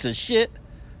fat piece of shit.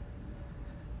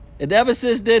 And ever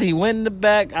since then, he went in the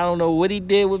back. I don't know what he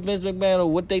did with Vince McMahon or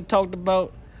what they talked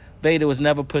about. Vader was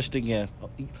never pushed again.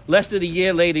 Less than a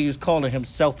year later, he was calling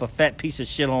himself a fat piece of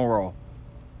shit on Raw.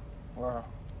 Wow.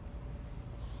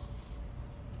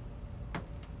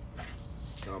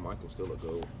 Shawn Michaels still a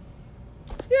goat.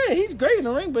 Yeah, he's great in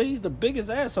the ring, but he's the biggest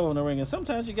asshole in the ring. And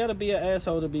sometimes you got to be an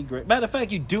asshole to be great. Matter of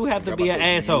fact, you do have to be an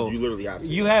asshole. You literally have to.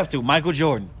 You have to. Michael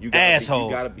Jordan, asshole.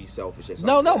 You gotta be selfish. At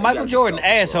No, some point. You Michael gotta be Jordan,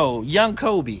 selfish, bro. asshole. Young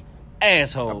Kobe,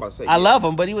 asshole. I'm about to say, I yeah. love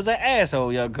him, but he was an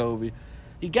asshole, young Kobe.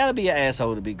 You got to be an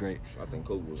asshole to be great. I think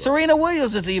Kobe was. Serena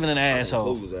Williams is even an I think asshole.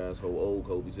 Kobe was an asshole. Old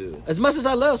Kobe too. As much as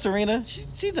I love Serena,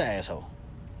 she's an asshole.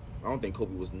 I don't think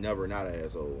Kobe was never not an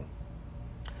asshole.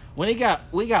 When he got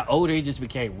older, he just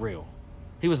became real.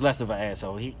 He was less of an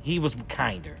asshole. He was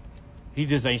kinder. He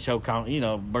just ain't show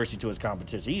mercy to his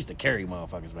competition. He used to carry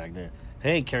motherfuckers back then. He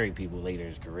ain't carry people later in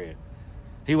his career.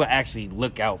 He would actually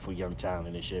look out for young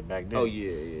talent and shit back then. Oh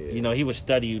yeah. You know, he would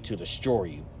study you to destroy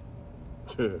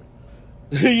you.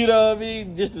 You know what I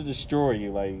mean? Just to destroy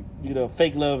you, like,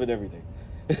 fake love and everything.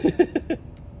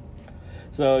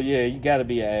 So yeah, you got to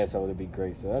be an asshole to be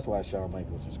great. So that's why Shawn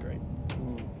Michaels is great.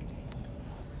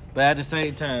 But at the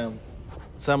same time,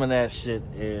 some of that shit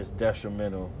is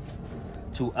detrimental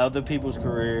to other people's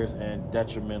careers and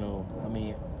detrimental,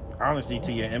 honestly,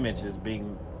 to your image as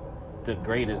being the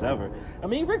greatest ever. I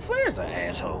mean, Ric Flair's an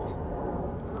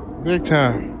asshole. Big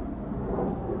time.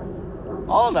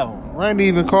 All of them. Randy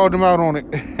even called him out on it.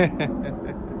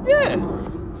 Yeah.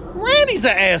 Randy's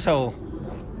an asshole.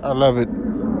 I love it.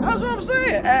 That's what I'm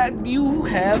saying. You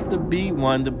have to be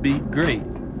one to be great.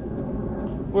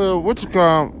 Well, what you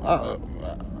call?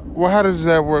 Well, how does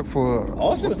that work for?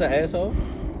 Austin was an asshole.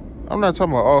 I'm not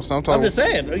talking about Austin. I'm I'm talking. just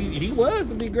saying, he was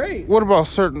to be great. What about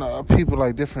certain people,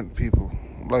 like different people,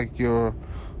 like your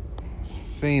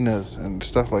Cena's and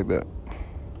stuff like that?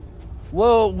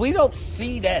 Well, we don't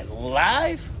see that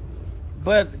live,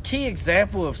 but the key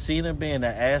example of Cena being an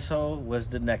asshole was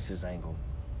the Nexus angle.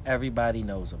 Everybody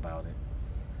knows about it.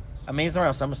 I mean, it's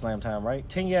around SummerSlam time, right?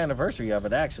 10-year anniversary of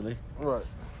it, actually. Right.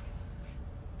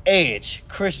 Edge,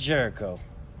 Chris Jericho,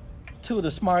 two of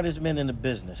the smartest men in the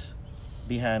business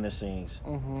behind the scenes.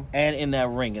 Mm-hmm. And in that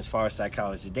ring, as far as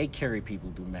psychology, they carry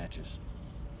people through matches.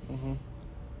 Mm-hmm.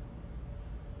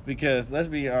 Because, let's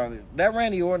be honest, that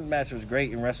Randy Orton match was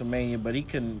great in WrestleMania, but he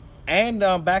couldn't, and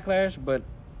Backlash, but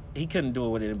he couldn't do it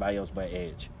with anybody else but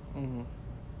Edge. Mm-hmm.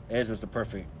 Edge was the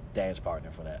perfect dance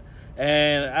partner for that.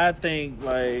 And I think,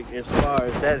 like, as far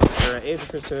as that's concerned, Edge and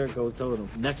Chris Jericho told him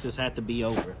Nexus had to be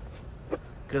over.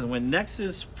 Because when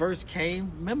Nexus first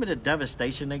came, remember the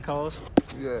devastation they caused?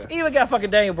 Yeah. He even got fucking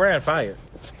Daniel Bryan fired.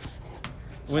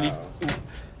 When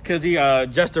because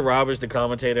Justin Roberts, the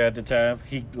commentator at the time,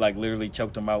 he like literally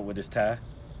choked him out with his tie.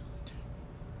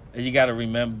 And you got to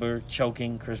remember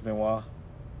choking Chris Benoit.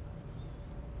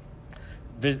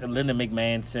 Linda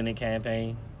McMahon Senate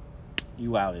campaign,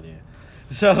 you out of there.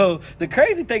 So the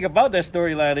crazy thing about that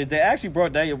storyline is they actually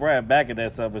brought Daniel Bryan back at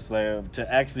that SummerSlam to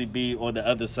actually be on the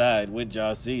other side with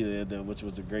John Cena, which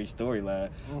was a great storyline.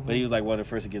 Mm-hmm. But he was like one of the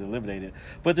first to get eliminated.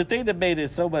 But the thing that made it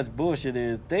so much bullshit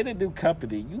is they the new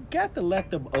company. You got to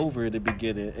let them over in the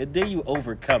beginning, and then you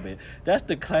overcome it. That's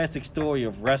the classic story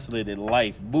of wrestling in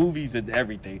life, movies, and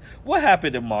everything. What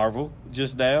happened in Marvel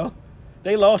just now?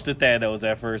 They lost to Thanos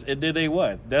at first, and then they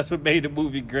won. That's what made the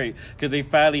movie great, because they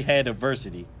finally had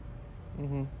adversity.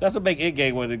 Mm-hmm. That's what makes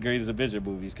Endgame one of the greatest Avengers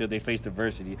movies, because they faced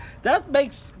adversity. That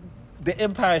makes The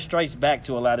Empire Strikes Back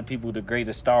to a lot of people the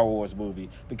greatest Star Wars movie,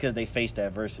 because they faced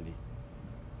adversity.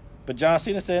 But John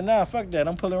Cena said, nah, fuck that,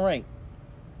 I'm pulling rank.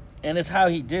 And it's how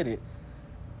he did it.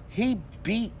 He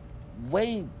beat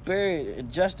Wade Barrett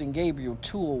and Justin Gabriel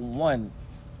 2-on-1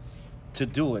 to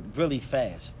do it really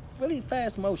fast. Really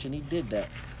fast motion, he did that.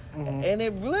 Mm-hmm. And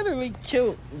it literally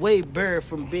killed Wade Barrett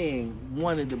from being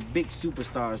one of the big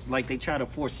superstars. Like they tried to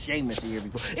force Sheamus a year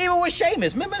before. Even with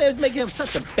Sheamus, remember they was making him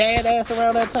such a badass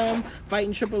around that time,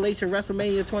 fighting Triple H at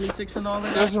WrestleMania 26 and all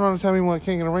that. That's around the time he won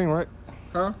King of the Ring, right?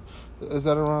 Huh? Is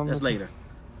that around? That's later.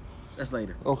 That's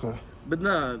later. Okay. But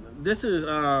this is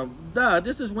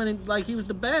when he was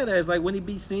the badass. Like when he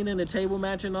beat Cena in the table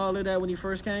match and all of that when he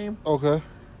first came. Okay.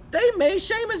 They made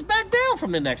Sheamus back down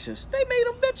from the Nexus. They made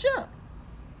him bitch up.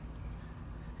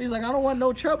 He's like, I don't want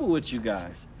no trouble with you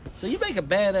guys. So you make a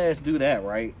badass do that,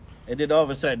 right? And then all of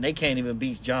a sudden, they can't even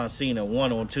beat John Cena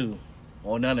 1-on-2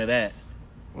 or none of that.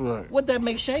 Right. What'd that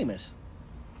make Sheamus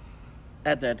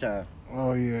at that time?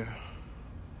 Oh, yeah.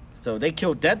 So they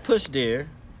killed that push there.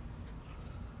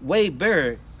 Wade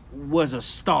Barrett was a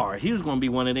star. He was going to be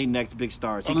one of their next big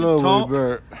stars. He could talk. Wade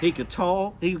Barrett. He could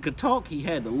talk. He could talk. He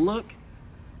had the look.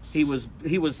 He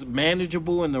was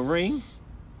manageable in the ring.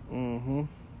 Mm-hmm.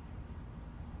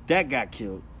 That got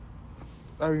killed.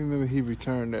 I remember he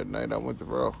returned that night I went to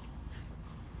Raw.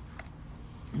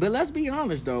 But let's be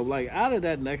honest, though. Like, out of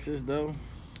that Nexus, though,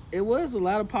 it was a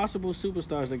lot of possible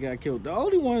superstars that got killed. The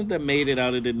only ones that made it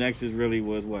out of the Nexus really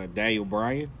was, what, Daniel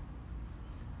Bryan?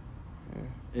 Yeah.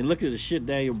 And look at the shit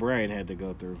Daniel Bryan had to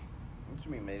go through. What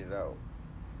you mean made it out?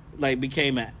 Like,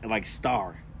 became a,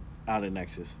 star out of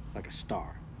Nexus. Like a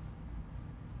star.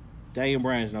 Daniel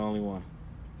Bryan's the only one.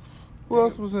 Who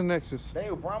else was in Nexus?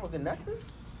 Daniel Bryan was in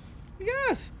Nexus?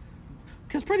 Yes.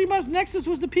 Because pretty much Nexus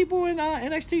was the people in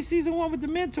NXT Season 1 with the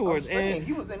mentors. And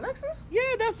he was in Nexus? Yeah,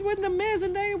 that's when the Miz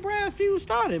and Daniel Bryan feud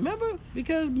started, remember?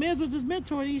 Because Miz was his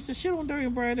mentor and he used to shit on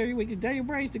Daniel Bryan every week. And Daniel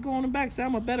Bryan used to go on the back and say,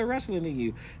 I'm a better wrestler than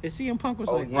you. And CM Punk was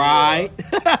right.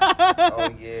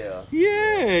 Oh, yeah.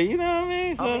 Yeah, you know what I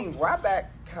mean? So, Ryback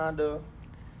kind of...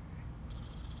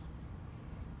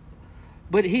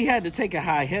 But he had to take a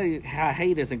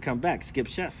hiatus and come back, skip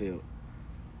Sheffield.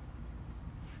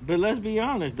 But let's be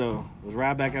honest, though. Was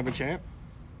Ryback ever champ?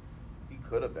 He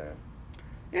could have been.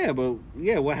 Yeah, but,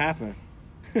 what happened?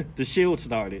 The Shield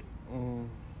started.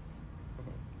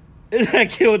 That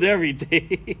killed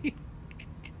everything.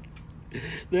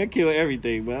 That killed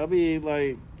everything. But, I mean,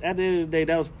 like, at the end of the day,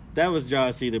 that was That was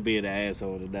John Cena being an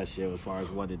asshole in that shit as far as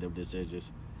one of them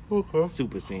decisions. Okay.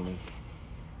 Super Cena.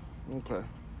 Okay.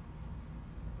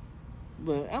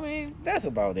 But, I mean, that's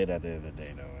about it at the end of the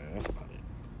day, though, man. That's about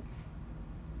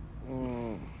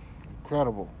it.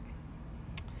 Incredible.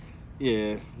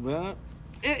 Yeah, but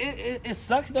it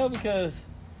sucks, though, because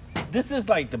this is,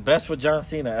 like, the best for John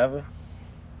Cena ever.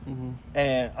 Mm-hmm.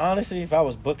 And, honestly, if I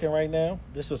was booking right now,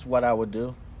 this is what I would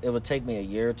do. It would take me a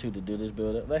year or two to do this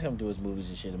build-up. Let him do his movies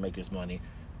and shit and make his money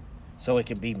so it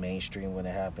can be mainstream when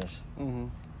it happens. Mm-hmm.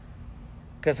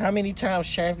 Because how many times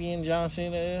champion John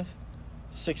Cena is?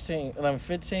 15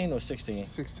 or 16?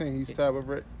 16. He's tied with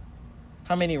Rick.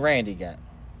 How many Randy got?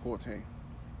 14.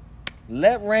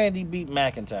 Let Randy beat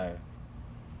McIntyre.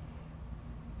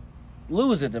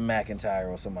 Lose it to McIntyre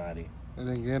or somebody. And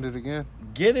then get it again.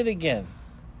 Get it again.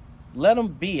 Let him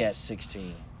be at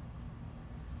 16.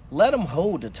 Let him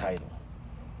hold the title.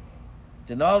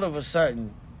 Then all of a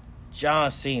sudden, John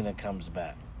Cena comes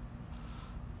back.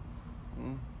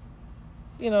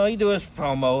 You know, he do his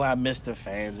promo. I miss the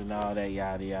fans and all that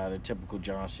yada yada. Typical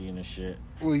John Cena shit.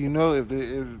 Well, you know, if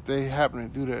they happen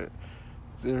to do that,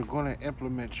 they're going to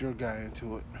implement your guy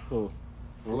into it. Who?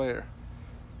 Flair.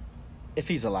 If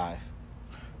he's alive.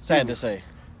 Sad to say.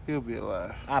 He'll be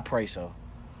alive. I pray so.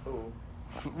 Who?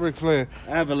 Ric Flair.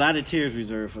 I have a lot of tears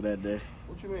reserved for that day.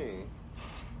 What you mean?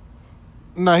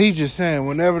 No, he's just saying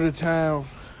whenever the time,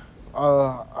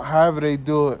 however they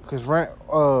do it, because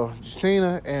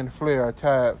Cena and Flair are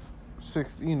tied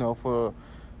for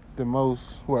the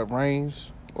most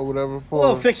reigns or whatever for.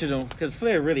 Well, fictional, because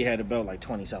Flair really had the belt like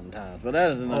 20-something times, but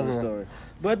that is another story.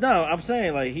 But no, I'm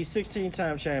saying like he's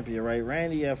 16-time champion, right?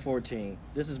 Randy at 14.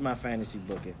 This is my fantasy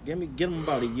booking. Get him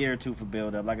about a year or two for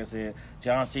build up. Like I said,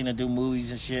 John Cena do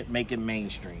movies and shit, make it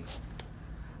mainstream.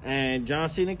 And John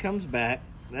Cena comes back.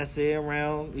 Let's say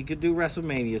around, he could do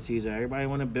WrestleMania season. Everybody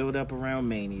want to build up around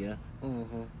Mania.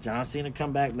 Mm-hmm. John Cena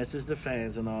come back, misses the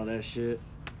fans and all that shit.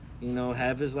 You know,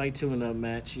 have his like tune-up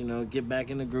match. You know, get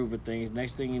back in the groove of things.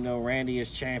 Next thing you know, Randy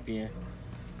is champion.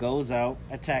 Goes out,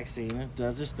 attacks Cena,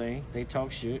 does his thing. They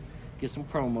talk shit, get some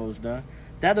promos done.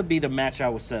 That'll be the match I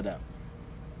would set up.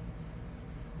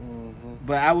 Mm-hmm.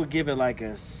 But I would give it like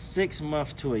a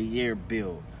 6-month to a year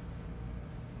build.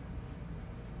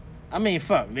 I mean,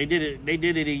 fuck. They did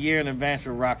it a year in advance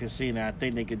for Rock and Cena. I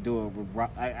think they could do it with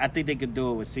Rock. I think they could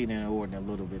do it with Cena and Orton a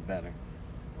little bit better.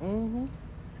 Mm-hmm.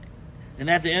 And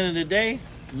at the end of the day,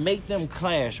 make them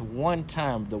clash one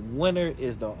time. The winner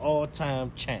is the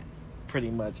all-time champ, pretty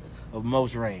much, of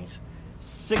most reigns.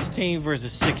 16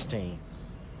 versus 16.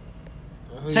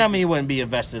 Tell me you wouldn't be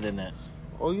invested in that.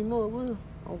 Oh, you know it will.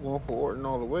 I'm going for Orton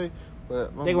all the way,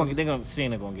 but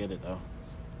Cena gonna get it though.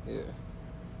 Yeah.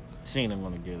 Cena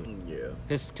gonna get it. Yeah.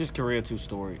 His career too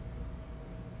storied.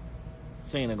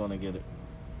 Cena gonna get it.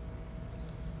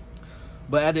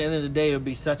 But at the end of the day, it would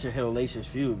be such a hellacious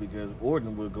feud because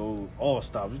Orton would go all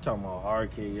stops. We're talking about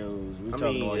RKOs. We're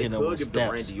talking about hitting up with give steps.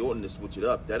 the Randy Orton to switch it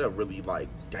up. That'll really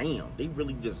damn. They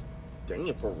really just,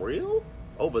 damn, for real?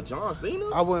 Over John Cena?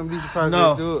 I wouldn't be surprised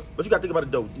No. if they do it. But you gotta think about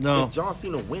it though. No. If John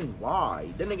Cena win, why?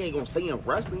 That nigga ain't gonna stay in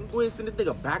wrestling. Go ahead and send this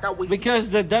nigga back out with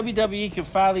Because the WWE can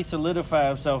finally solidify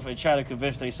himself and try to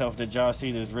convince themselves that John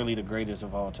Cena is really the greatest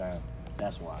of all time.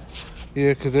 That's why.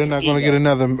 Yeah, because they're not It's going to ego. get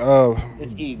another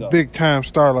It's ego. big time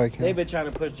star like They've him. been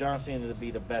trying to push John Cena to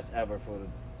be the best ever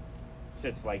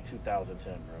since like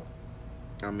 2010,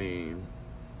 bro. I mean,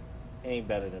 Ain't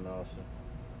better than Austin.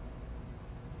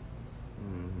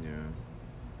 yeah.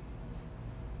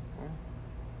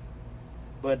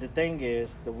 But the thing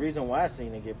is, the reason why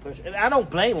Cena get pushed, and I don't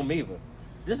blame him either.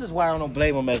 This is why I don't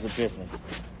blame him as a business.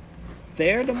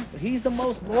 He's the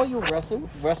most loyal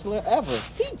wrestler ever.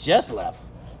 He just left.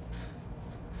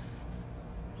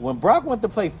 When Brock went to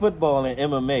play football in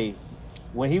MMA,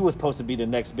 when he was supposed to be the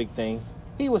next big thing,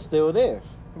 he was still there.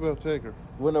 What about Taker?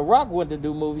 When The Rock went to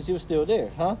do movies, he was still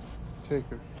there, huh?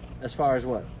 Taker. As far as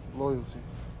what? Loyalty.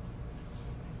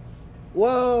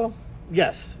 Well,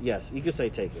 yes, you could say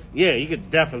Taker. Yeah, you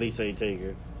could definitely say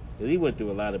Taker. 'Cause he went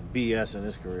through a lot of BS in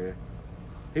his career.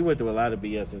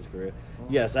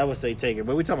 Yes, I would say Taker,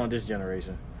 but we're talking about this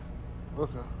generation.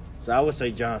 Okay. So I would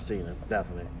say John Cena,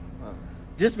 definitely.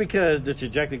 Just because the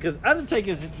trajectory, because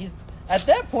Undertaker's, he's at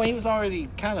that point he was already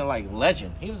kind of like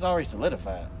legend. He was already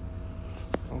solidified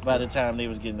by the time they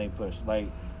was getting their push. Like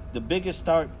the biggest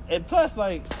start, and plus,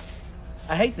 like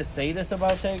I hate to say this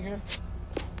about Taker,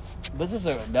 but this is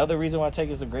another reason why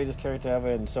Taker's the greatest character ever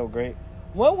and so great.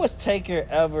 When was Taker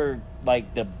ever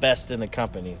like the best in the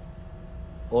company,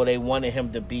 or they wanted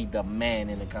him to be the man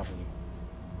in the company?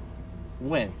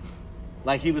 When?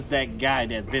 Like he was that guy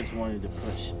that Vince wanted to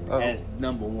push as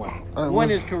number one. Won was-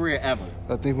 his career ever.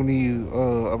 I think when he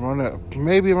around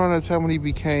that time when he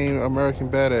became American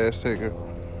Badass Taker.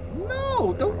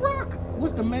 No, The Rock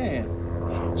was the man.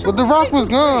 But The Rock was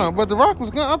gone.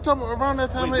 I'm talking about around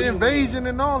that time of Invasion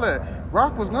and all that.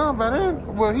 Rock was gone by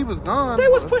then. Well, he was gone. They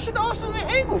was pushing Austin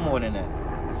and Angle more than that.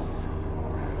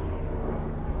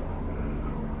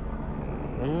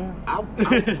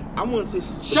 I wouldn't say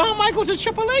Shawn Michaels and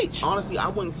Triple H. honestly, I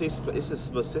wouldn't say it's a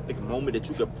specific moment that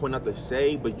you could point out to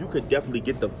say, but you could definitely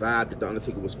get the vibe that the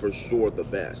Undertaker was for sure the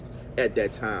best at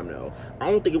that time. Though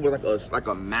I don't think it was like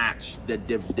a match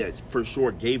that for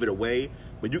sure gave it away,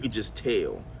 but you could just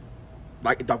tell,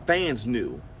 like the fans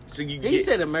knew. So He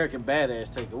said American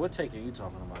Badass Taker. What Taker are you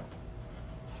talking about?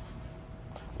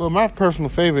 Well, my personal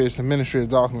favorite is the Ministry of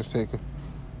Darkness Taker.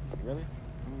 Really?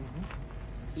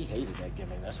 He hated that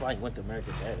gimmick. That's why he went to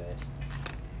American Badass.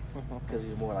 Because he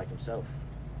was more like himself.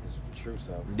 His true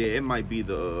self. Yeah, it might be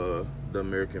the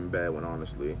American Bad one,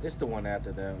 honestly. It's the one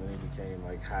after that when he became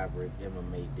like hybrid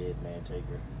MMA dead man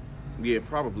Taker. Yeah,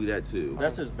 probably that too.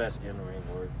 That's his best in-ring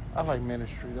work. I like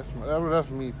Ministry. That's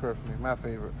me personally. My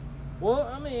favorite. Well,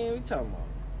 I mean, we talking about.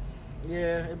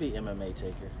 Yeah, it'd be MMA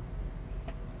Taker.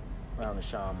 Around the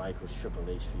Shawn Michaels, Triple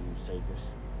H feuds Takers.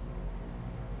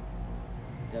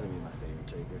 That'll be my favorite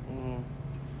Taker.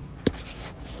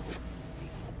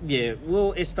 Yeah,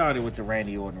 well, it started with the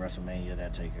Randy Orton WrestleMania,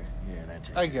 that Taker. Yeah, that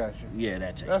Taker. I got you. Yeah,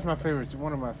 that Taker. That's my favorite.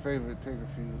 One of my favorite Taker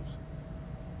feuds.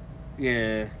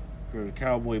 Yeah, for the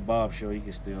Cowboy Bob show,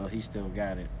 he still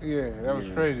got it. Yeah, that was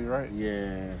crazy, right?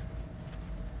 Yeah.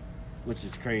 Which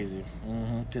is crazy.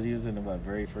 Because he was in the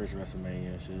very first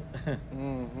WrestleMania and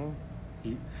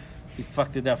shit. He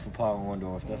fucked it up for Paul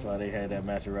Orndorff. That's why they had that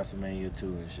match at WrestleMania 2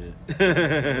 and shit.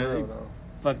 Real, though.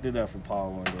 Fucked it up for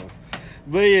Paul Orndorff.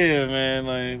 But yeah, man,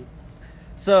 like,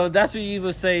 so that's what you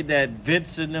would say that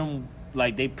Vince and them,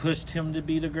 like, they pushed him to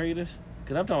be the greatest?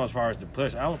 Because I'm talking as far as the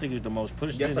push. I don't think he was the most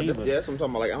pushed. Yes, then that's either. what I'm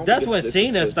talking about. Like, I don't That's think when it's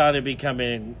Cena started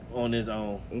becoming on his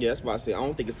own. Yeah, that's why I say I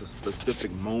don't think it's a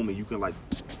specific moment you can like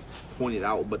point it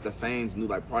out, but the fans knew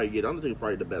like probably Undertaker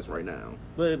probably the best right now.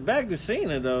 But back to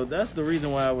Cena, though, that's the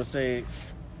reason why I would say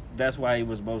that's why he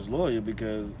was most loyal,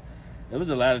 because there was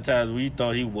a lot of times we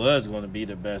thought he was going to be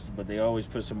the best, but they always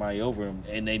put somebody over him,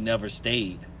 and they never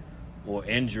stayed. Or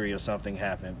injury or something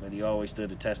happened, but he always stood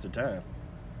the test of time.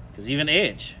 Because even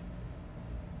Edge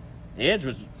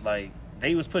was like,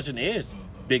 they was pushing Edge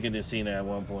bigger than Cena at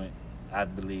one point, I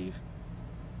believe.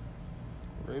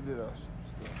 They did us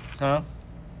stuff. Huh?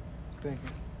 Thinking.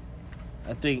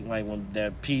 I think like when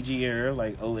that PG era,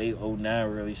 like 08, 09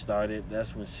 really started,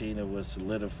 that's when Cena was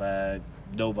solidified.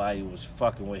 Nobody was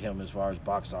fucking with him as far as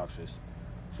box office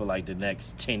for like the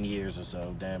next 10 years or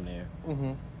so, damn near.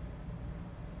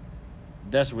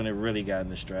 That's when it really got in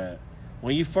the stride.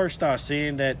 When you first start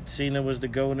seeing that Cena was the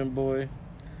golden boy,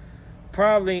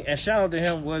 probably, and shout out to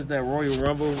him, was that Royal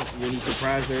Rumble when he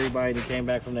surprised everybody and came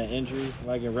back from that injury,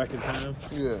 like in record time.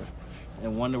 Yeah.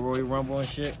 And won the Royal Rumble and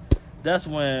shit. That's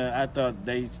when I thought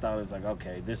they started like,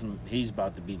 okay, he's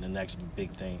about to be the next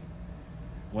big thing.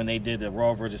 When they did the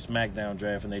Raw vs. SmackDown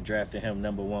draft and they drafted him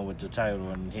number one with the title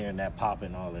and hearing that pop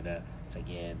and all of that, it's like,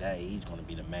 yeah, he's going to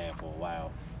be the man for a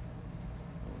while.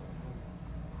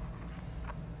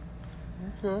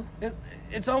 Okay.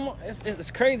 It's almost it's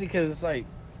crazy because it's like,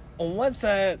 on one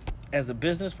side, as a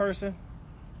business person,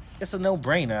 it's a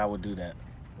no-brainer I would do that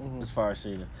as far as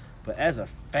Cena. But as a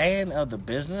fan of the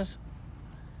business,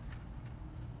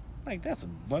 like, that's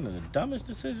one of the dumbest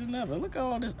decisions ever. Look at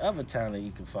all this other talent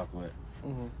you can fuck with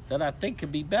that I think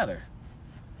could be better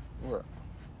What?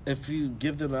 if you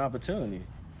give them an opportunity.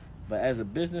 But as a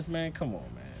businessman, come on,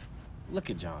 man. Look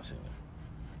at John Cena.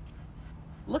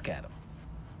 Look at him.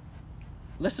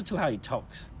 Listen to how he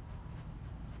talks.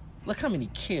 Look how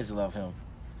many kids love him.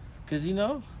 Because,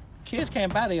 kids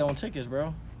can't buy their own tickets,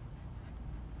 bro.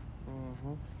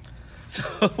 So,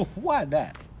 why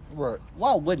not? Right.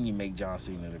 Why wouldn't you make John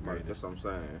Cena the Right, greatest? that's what I'm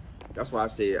saying. That's why I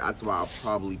said that's why I'll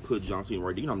probably put John Cena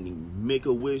right there. You know how many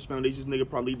Make-A-Wish Foundations nigga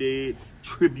probably did?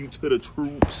 Tribute to the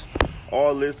troops.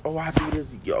 All this. Oh, I do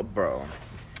this. Yo, bro.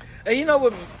 And you know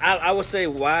what? I would say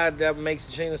why that makes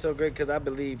Cena so great, because I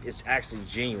believe it's actually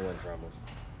genuine from him.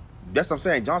 That's what I'm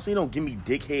saying. John Cena don't give me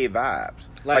dickhead vibes.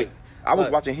 Like, I was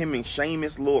look. watching him and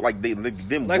Sheamus, Lord, like them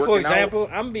Like, working for example, out.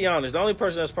 I'm going to be honest. The only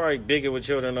person that's probably bigger with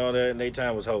children and all that in their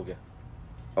time was Hogan.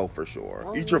 Oh, for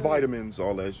sure. Eat your vitamins,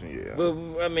 all that shit, yeah.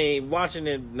 But, I mean, watching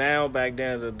it now, back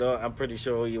then as an adult, I'm pretty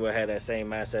sure you would have that same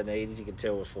mindset in the 80s. You could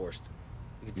tell it was forced.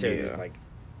 You could tell he was like,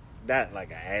 not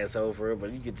like an asshole for it,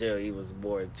 but you could tell he was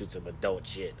more into some adult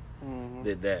shit.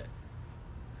 Did that.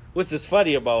 What's is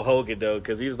funny about Hogan though,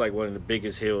 because he was like one of the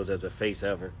biggest heels as a face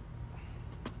ever.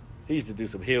 He used to do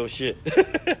some heel shit.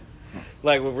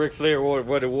 Like when Ric Flair won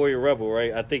the Warrior Rumble,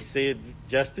 right? I think Sid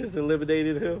Justice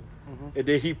eliminated him, and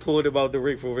then he pulled him out the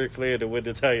ring for Ric Flair to win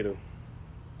the title.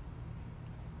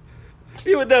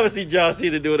 You would never see John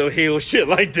Cena doing no heel shit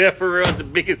like that for real. The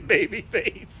biggest baby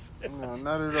face. No,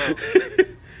 not at all.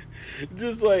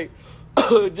 just like,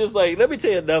 let me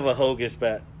tell you another Hogan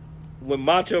spot. When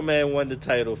Macho Man won the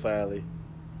title finally,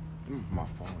 My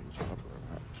phone is trying to put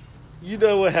it. you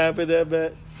know what happened that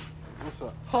match? What's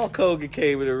up? Hulk Hogan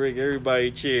came in the ring,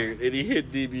 everybody cheered, and he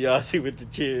hit DiBiase with the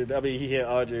chair. I mean, he hit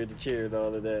Andre with the chair and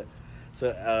all of that.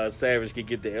 So Savage could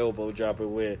get the elbow drop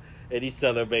and win. And he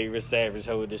celebrated with Savage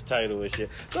holding his title and shit.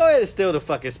 So it's still the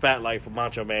fucking spotlight for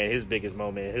Macho Man, his biggest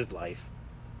moment in his life.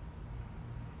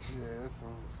 Yeah,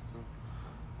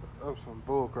 that's some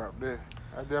bull crap there.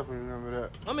 I definitely remember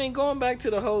that. I mean, going back to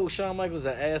the whole Shawn Michaels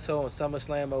an asshole in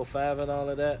SummerSlam 05 and all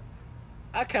of that,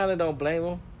 I kind of don't blame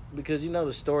him because you know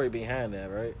the story behind that,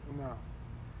 right? No.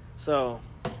 So,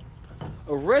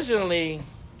 originally,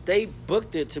 they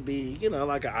booked it to be, you know,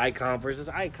 like an icon versus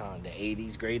icon. The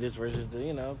 80s greatest versus the,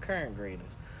 you know, current greatest.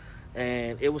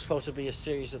 And it was supposed to be a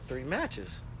series of 3 matches.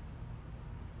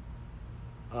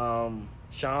 Shawn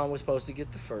was supposed to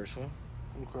get the first one.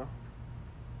 Okay.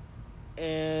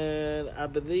 And I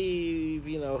believe,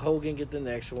 you know, Hogan get the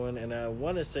next one. And I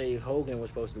want to say Hogan was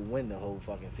supposed to win the whole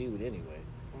fucking feud anyway.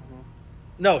 Mm-hmm.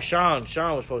 No, Shawn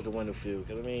was supposed to win the feud.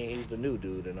 Because, I mean, he's the new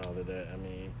dude and all of that. I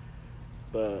mean,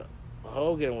 but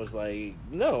Hogan was like,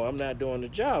 no, I'm not doing the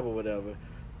job or whatever.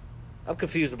 I'm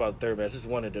confused about the third match. It's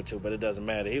one of the two, but it doesn't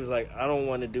matter. He was like, I don't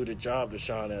want to do the job to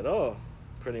Shawn at all.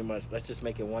 Pretty much, let's just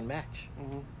make it one match.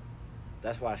 Mm-hmm.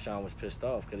 That's why Shawn was pissed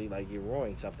off, because he like, you're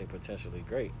ruining something potentially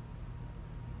great.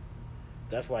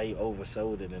 That's why he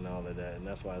oversold it and all of that, and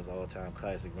that's why it's an all-time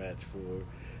classic match for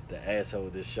the asshole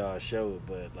that Shawn showed.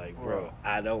 But, like, bro, Right.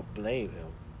 I don't blame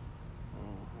him.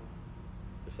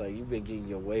 Mm-hmm. It's like, you've been getting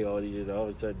your way all these years, all of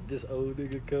a sudden, this old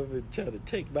nigga come and try to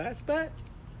take my spot?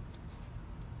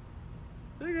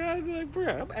 Nigga, I was like, bro,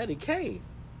 I'm Eddie Kane.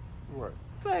 Right.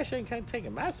 Flash ain't kind of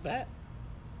taking my spot.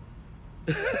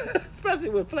 Especially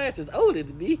when Flash is older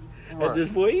than me at Right. this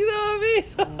point, you know what I mean?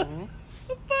 So, Mm-hmm.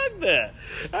 fuck that.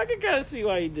 I can kind of see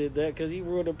why he did that, because he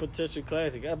ruined a potential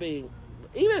classic. I mean,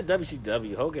 even at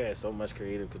WCW, Hogan had so much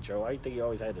creative control. I think he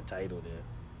always had the title there.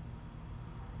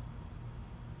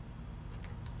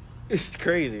 It's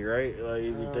crazy, right? Like,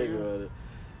 if you think yeah. about it.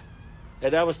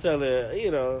 And I was telling,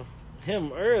 you know,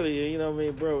 him earlier, you know what I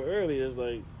mean, bro, earlier, it's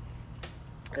like,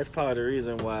 that's part of the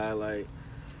reason why, like,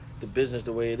 the business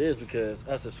the way it is, because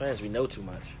us as fans, we know too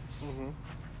much. Mm-hmm.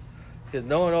 Because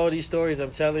knowing all these stories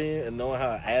I'm telling you and knowing how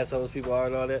assholes people are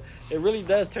and all that, it really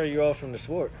does turn you off from the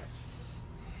sport.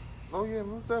 Oh, yeah,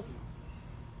 most definitely.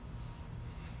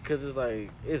 Because it's like,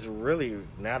 it's really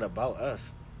not about us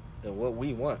and what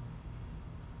we want.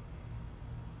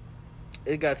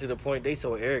 It got to the point they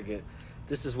so arrogant,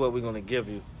 this is what we're going to give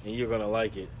you and you're going to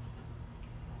like it.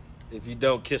 If you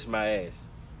don't, kiss my ass.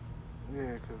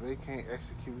 Yeah, because they can't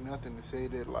execute nothing to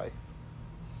save their life.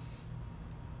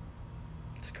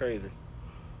 It's crazy.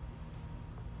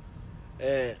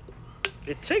 And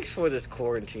it takes for this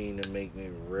quarantine to make me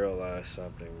realize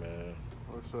something, man.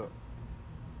 What's up?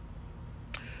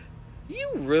 You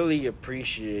really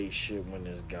appreciate shit when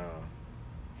it's gone.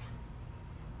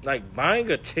 Like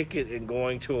buying a ticket and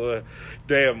going to a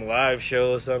damn live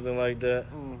show or something like that.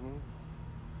 Mm-hmm.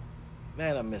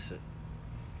 Man, I miss it.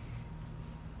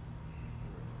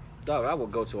 Dog, I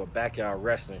would go to a backyard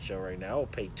wrestling show right now. I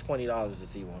would pay $20 to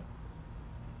see one.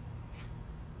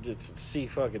 Just to see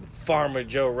fucking Farmer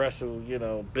Joe wrestle, you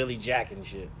know, Billy Jack and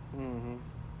shit. Mm-hmm.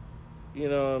 You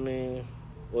know what I mean?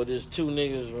 Or there's 2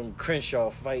 niggas from Crenshaw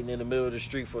fighting in the middle of the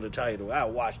street for the title.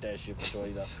 I'll watch that shit for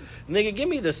 $20. Nigga, give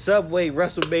me the Subway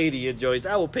WrestleMania joints.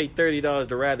 I will pay $30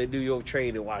 to ride the New York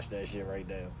train and watch that shit right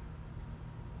now.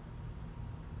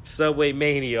 Subway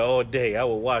Mania all day. I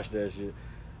will watch that shit.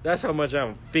 That's how much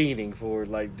I'm fiending for,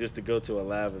 like, just to go to a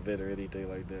live event or anything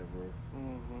like that, bro.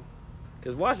 Mm-hmm.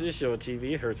 Because watching this show on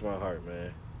TV, it hurts my heart,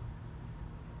 man.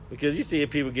 Because you see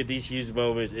people get these huge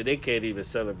moments and they can't even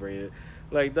celebrate it.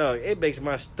 Like, dog, it makes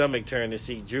my stomach turn to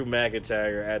see Drew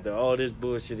McIntyre, after all this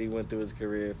bullshit he went through his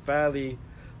career, finally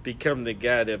become the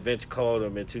guy that Vince called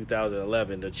him in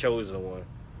 2011, the chosen one.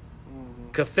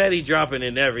 Mm-hmm. Confetti dropping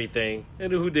and everything.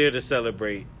 And who dared to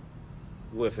celebrate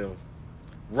with him?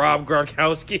 Rob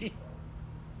Gronkowski.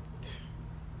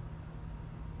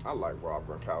 I like Rob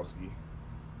Gronkowski.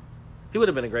 He would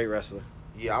have been a great wrestler.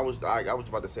 Yeah, I was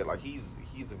about to say, like, he's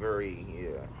a very,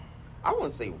 yeah, I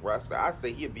wouldn't say wrestler. I'd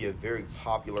say he'd be a very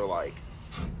popular, like,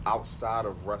 outside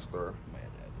of wrestler.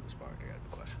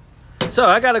 So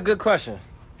I got a good question.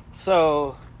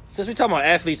 So since we're talking about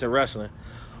athletes and wrestling,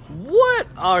 what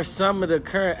are some of the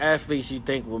current athletes you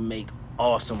think will make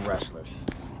awesome wrestlers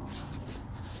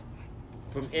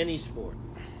from any sport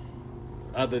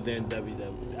other than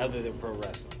WWE, other than pro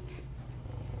wrestling?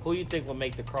 Who you think will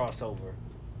make the crossover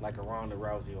like a Ronda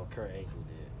Rousey or Kurt Angle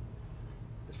did,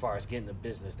 as far as getting the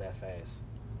business that fast?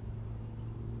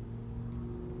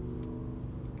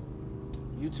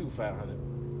 You too, 500.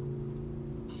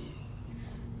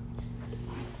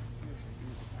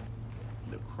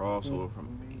 The crossover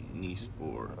from any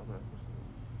sport.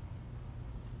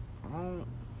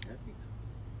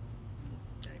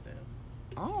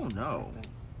 I don't know.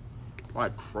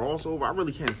 Like crossover, I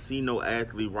really can't see no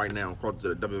athlete right now cross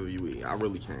to the WWE. I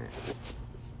really can't.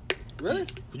 Really?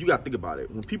 Cause you gotta think about it.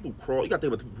 When people cross, you gotta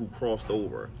think about the people who crossed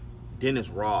over. Dennis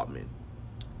Rodman.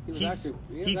 He was actually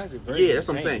very yeah, that's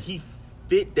what I'm saying. entertaining. He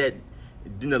fit that.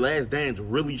 Then the Last Dance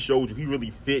really showed you he really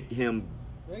fit him.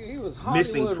 He was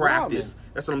Missing Hollywood practice.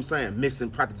 Rodman. That's what I'm saying. Missing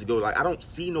practice to go. Like I don't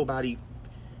see nobody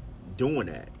doing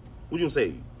that. What you gonna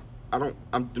say?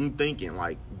 I'm thinking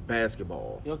like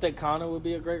basketball. You don't think Conor would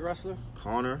be a great wrestler?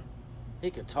 Connor. He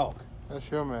could talk.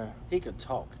 That's your man. He could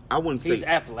talk. I wouldn't He's say.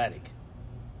 athletic.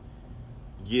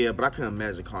 Yeah, but I couldn't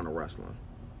imagine Connor wrestling.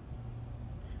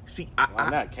 See, Why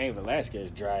not? Cain Velasquez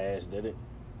dry ass did it.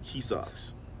 he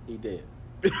sucks. He did.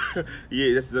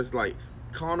 Yeah, that's just like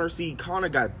Connor. See, Connor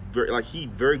got he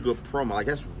very good promo. Like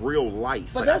that's real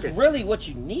life. But Like, that's really what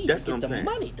you need That's to what get I'm the saying.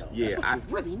 money, though. Yeah,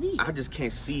 that's what you really need. I just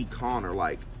can't see Connor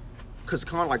cause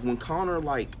Connor when Connor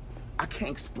I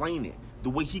can't explain it. The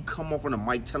way he come off on the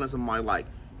mic telling somebody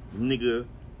nigga,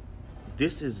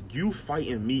 this is you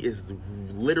fighting me is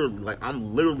literally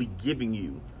I'm literally giving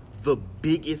you the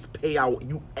biggest payout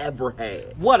you ever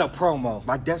had. What a promo.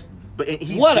 Like that's and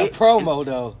he's What a dead- promo,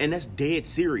 though. And that's dead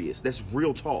serious. That's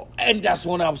real talk. And that's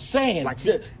what I'm saying. Like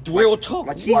The real talk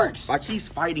works. He's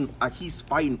fighting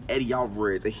Eddie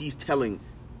Alvarez, and he's telling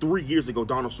 3 years ago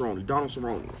Donald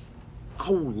Cerrone, I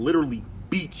will literally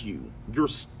beat you. You're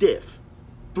stiff.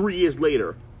 3 years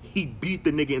later, he beat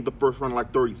the nigga in the first round in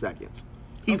 30 seconds.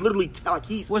 He's literally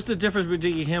What's the difference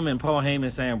between him and Paul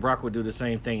Heyman saying Brock would do the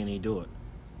same thing and he do it?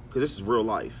 because this is real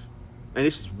life, and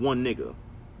this is one nigga,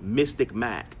 Mystic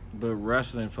Mac. But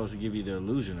wrestling supposed to give you the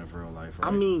illusion of real life, right?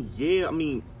 I mean, yeah,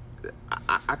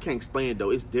 I can't explain it though.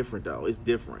 It's different though. It's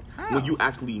different How? when you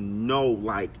actually know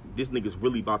this nigga's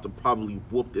really about to probably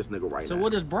whoop this nigga right now. So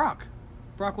what is Brock?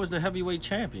 Brock was the heavyweight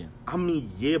champion. I mean,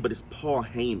 yeah, but it's Paul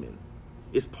Heyman.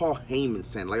 It's Paul Heyman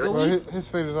saying Well, Well, his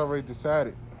fate is already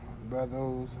decided by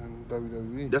those in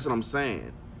WWE. that's what I'm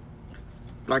saying.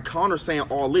 Like Connor saying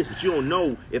all this, but you don't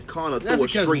know if Connor That's throw a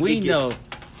because straight. we it gets- know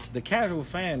the casual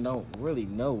fan don't really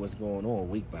know what's going on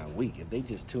week by week. If they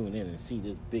just tune in and see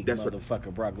this big That's what-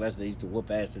 motherfucker Brock Lesnar used to whoop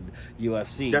ass in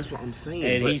UFC. That's what I'm saying.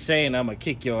 And but he's saying, I'm going to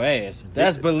kick your ass.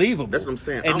 That's believable. That's what I'm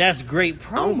saying. And that's great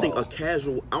promo. I don't think a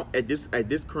casual at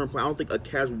this current point. I don't think a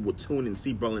casual would tune in and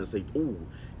see Brock and say, "Ooh,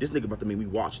 this nigga about to make me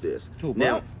watch this." Who,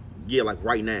 now, Brock? yeah, like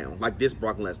right now, like this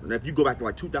Brock Lesnar. Now, if you go back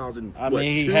to 2000, I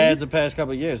mean, he had the past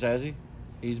couple of years, has he?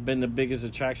 He's been the biggest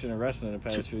attraction in wrestling in the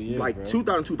past few years, bro.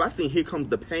 2002. If I seen Here Comes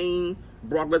the Pain,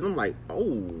 Brock Lesnar, I'm like,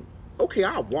 oh, okay,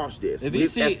 I'll watch this. If With you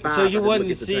his see, F5, so I you can wouldn't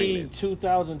look see entertainment.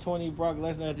 2020 Brock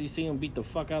Lesnar after you see him beat the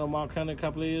fuck out of Mark Hunt a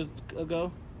couple of years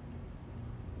ago?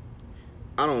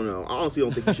 I don't know. I honestly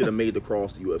don't think he should have made the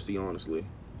cross to UFC. Honestly,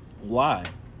 Why?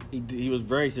 He was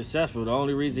very successful. The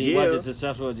only reason he Yeah. wasn't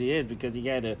successful as he is because he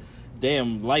had a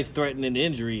damn life-threatening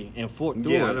injury and fought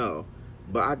through yeah, it. I know.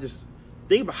 But I just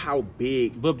think about how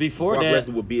big But before Brock that,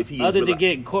 Lesnar would be if he other than realized-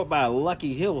 getting caught by a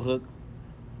lucky heel hook,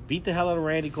 beat the hell out of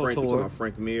Randy Frank, you talking Couture. about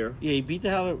Frank Mir. Yeah, he beat the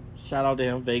hell out. Shout out to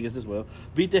him, Vegas as well.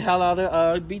 Beat the hell out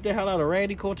of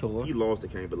Randy Couture. He lost to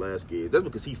Cain Velasquez. That's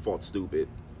because he fought stupid.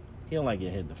 He don't like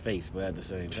getting hit in the face, but at the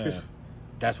same time,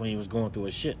 that's when he was going through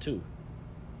his shit too.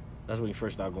 That's when he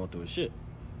first started going through his shit.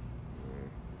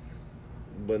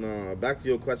 But back to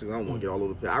your question, 'cause I don't want to get all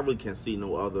over the place. I really can't see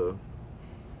no other.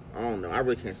 I don't know. I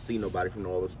really can't see nobody from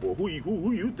no other sport. Who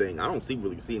you think? I don't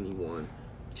really see anyone.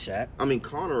 Shaq. I mean,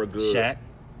 Connor a good.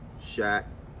 Shaq.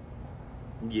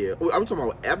 Yeah. Oh, I'm talking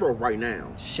about ever right now.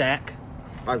 Shaq.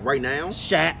 Like right now?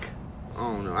 Shaq. I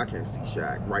don't know. I can't see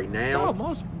Shaq right now. Oh,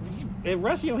 most in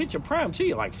wrestling, you don't hit your prime till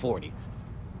you're like 40.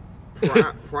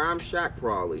 Prime Shaq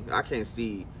probably. I can't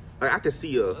see. Like I can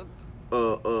see a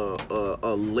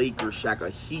Laker Shaq, a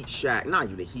Heat Shaq. Not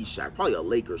even a Heat Shaq. Probably a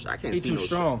Laker Shaq. I can't He's see too no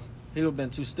strong. He would have been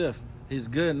too stiff. He's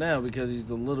good now because he's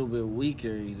a little bit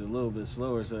weaker. He's a little bit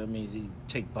slower, so that means he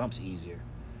take bumps easier.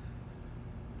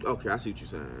 Shaq. Okay, I see what you're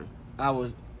saying.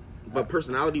 But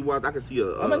personality wise, I can see a.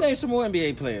 I'm gonna name some more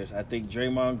NBA players. I think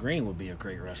Draymond Green would be a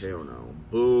great wrestler. Hell no.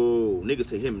 Boo. Niggas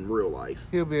say him in real life.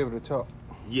 He'll be able to talk.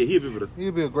 Yeah, he'll be able to.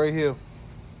 He'll be a great heel.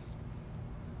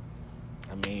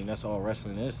 I mean, that's all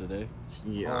wrestling is today.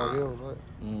 Yeah. Oh, heels, right?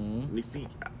 Mm-hmm. You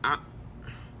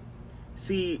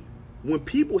see, when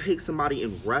people hate somebody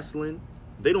in wrestling,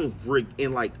 they don't bring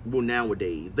in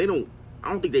nowadays they don't. I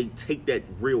don't think they take that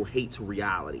real hate to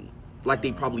reality like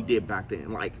they probably did back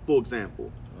then. Like, for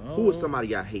example, who is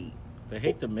somebody I hate? They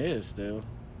hate the Miz still,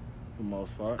 for the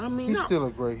most part. I mean, He's still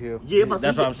a great heel. Yeah,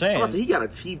 That's what I'm saying. He got a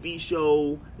TV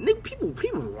show. Nick, people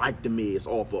like the Miz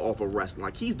off of wrestling.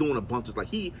 Like, he's doing a bunch of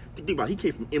think about it, he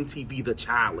came from MTV The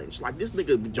Challenge. Like, this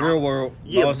nigga Real World,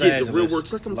 yeah, Los the Angeles. Real World.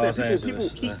 That's what I'm Los saying.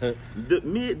 Angeles.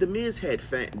 The Miz had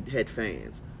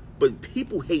fans, but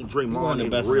people hate One Draymond of the in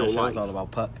best real shows life. all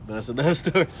about Puck. But that's another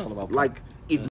story. It's all about Puck. Like,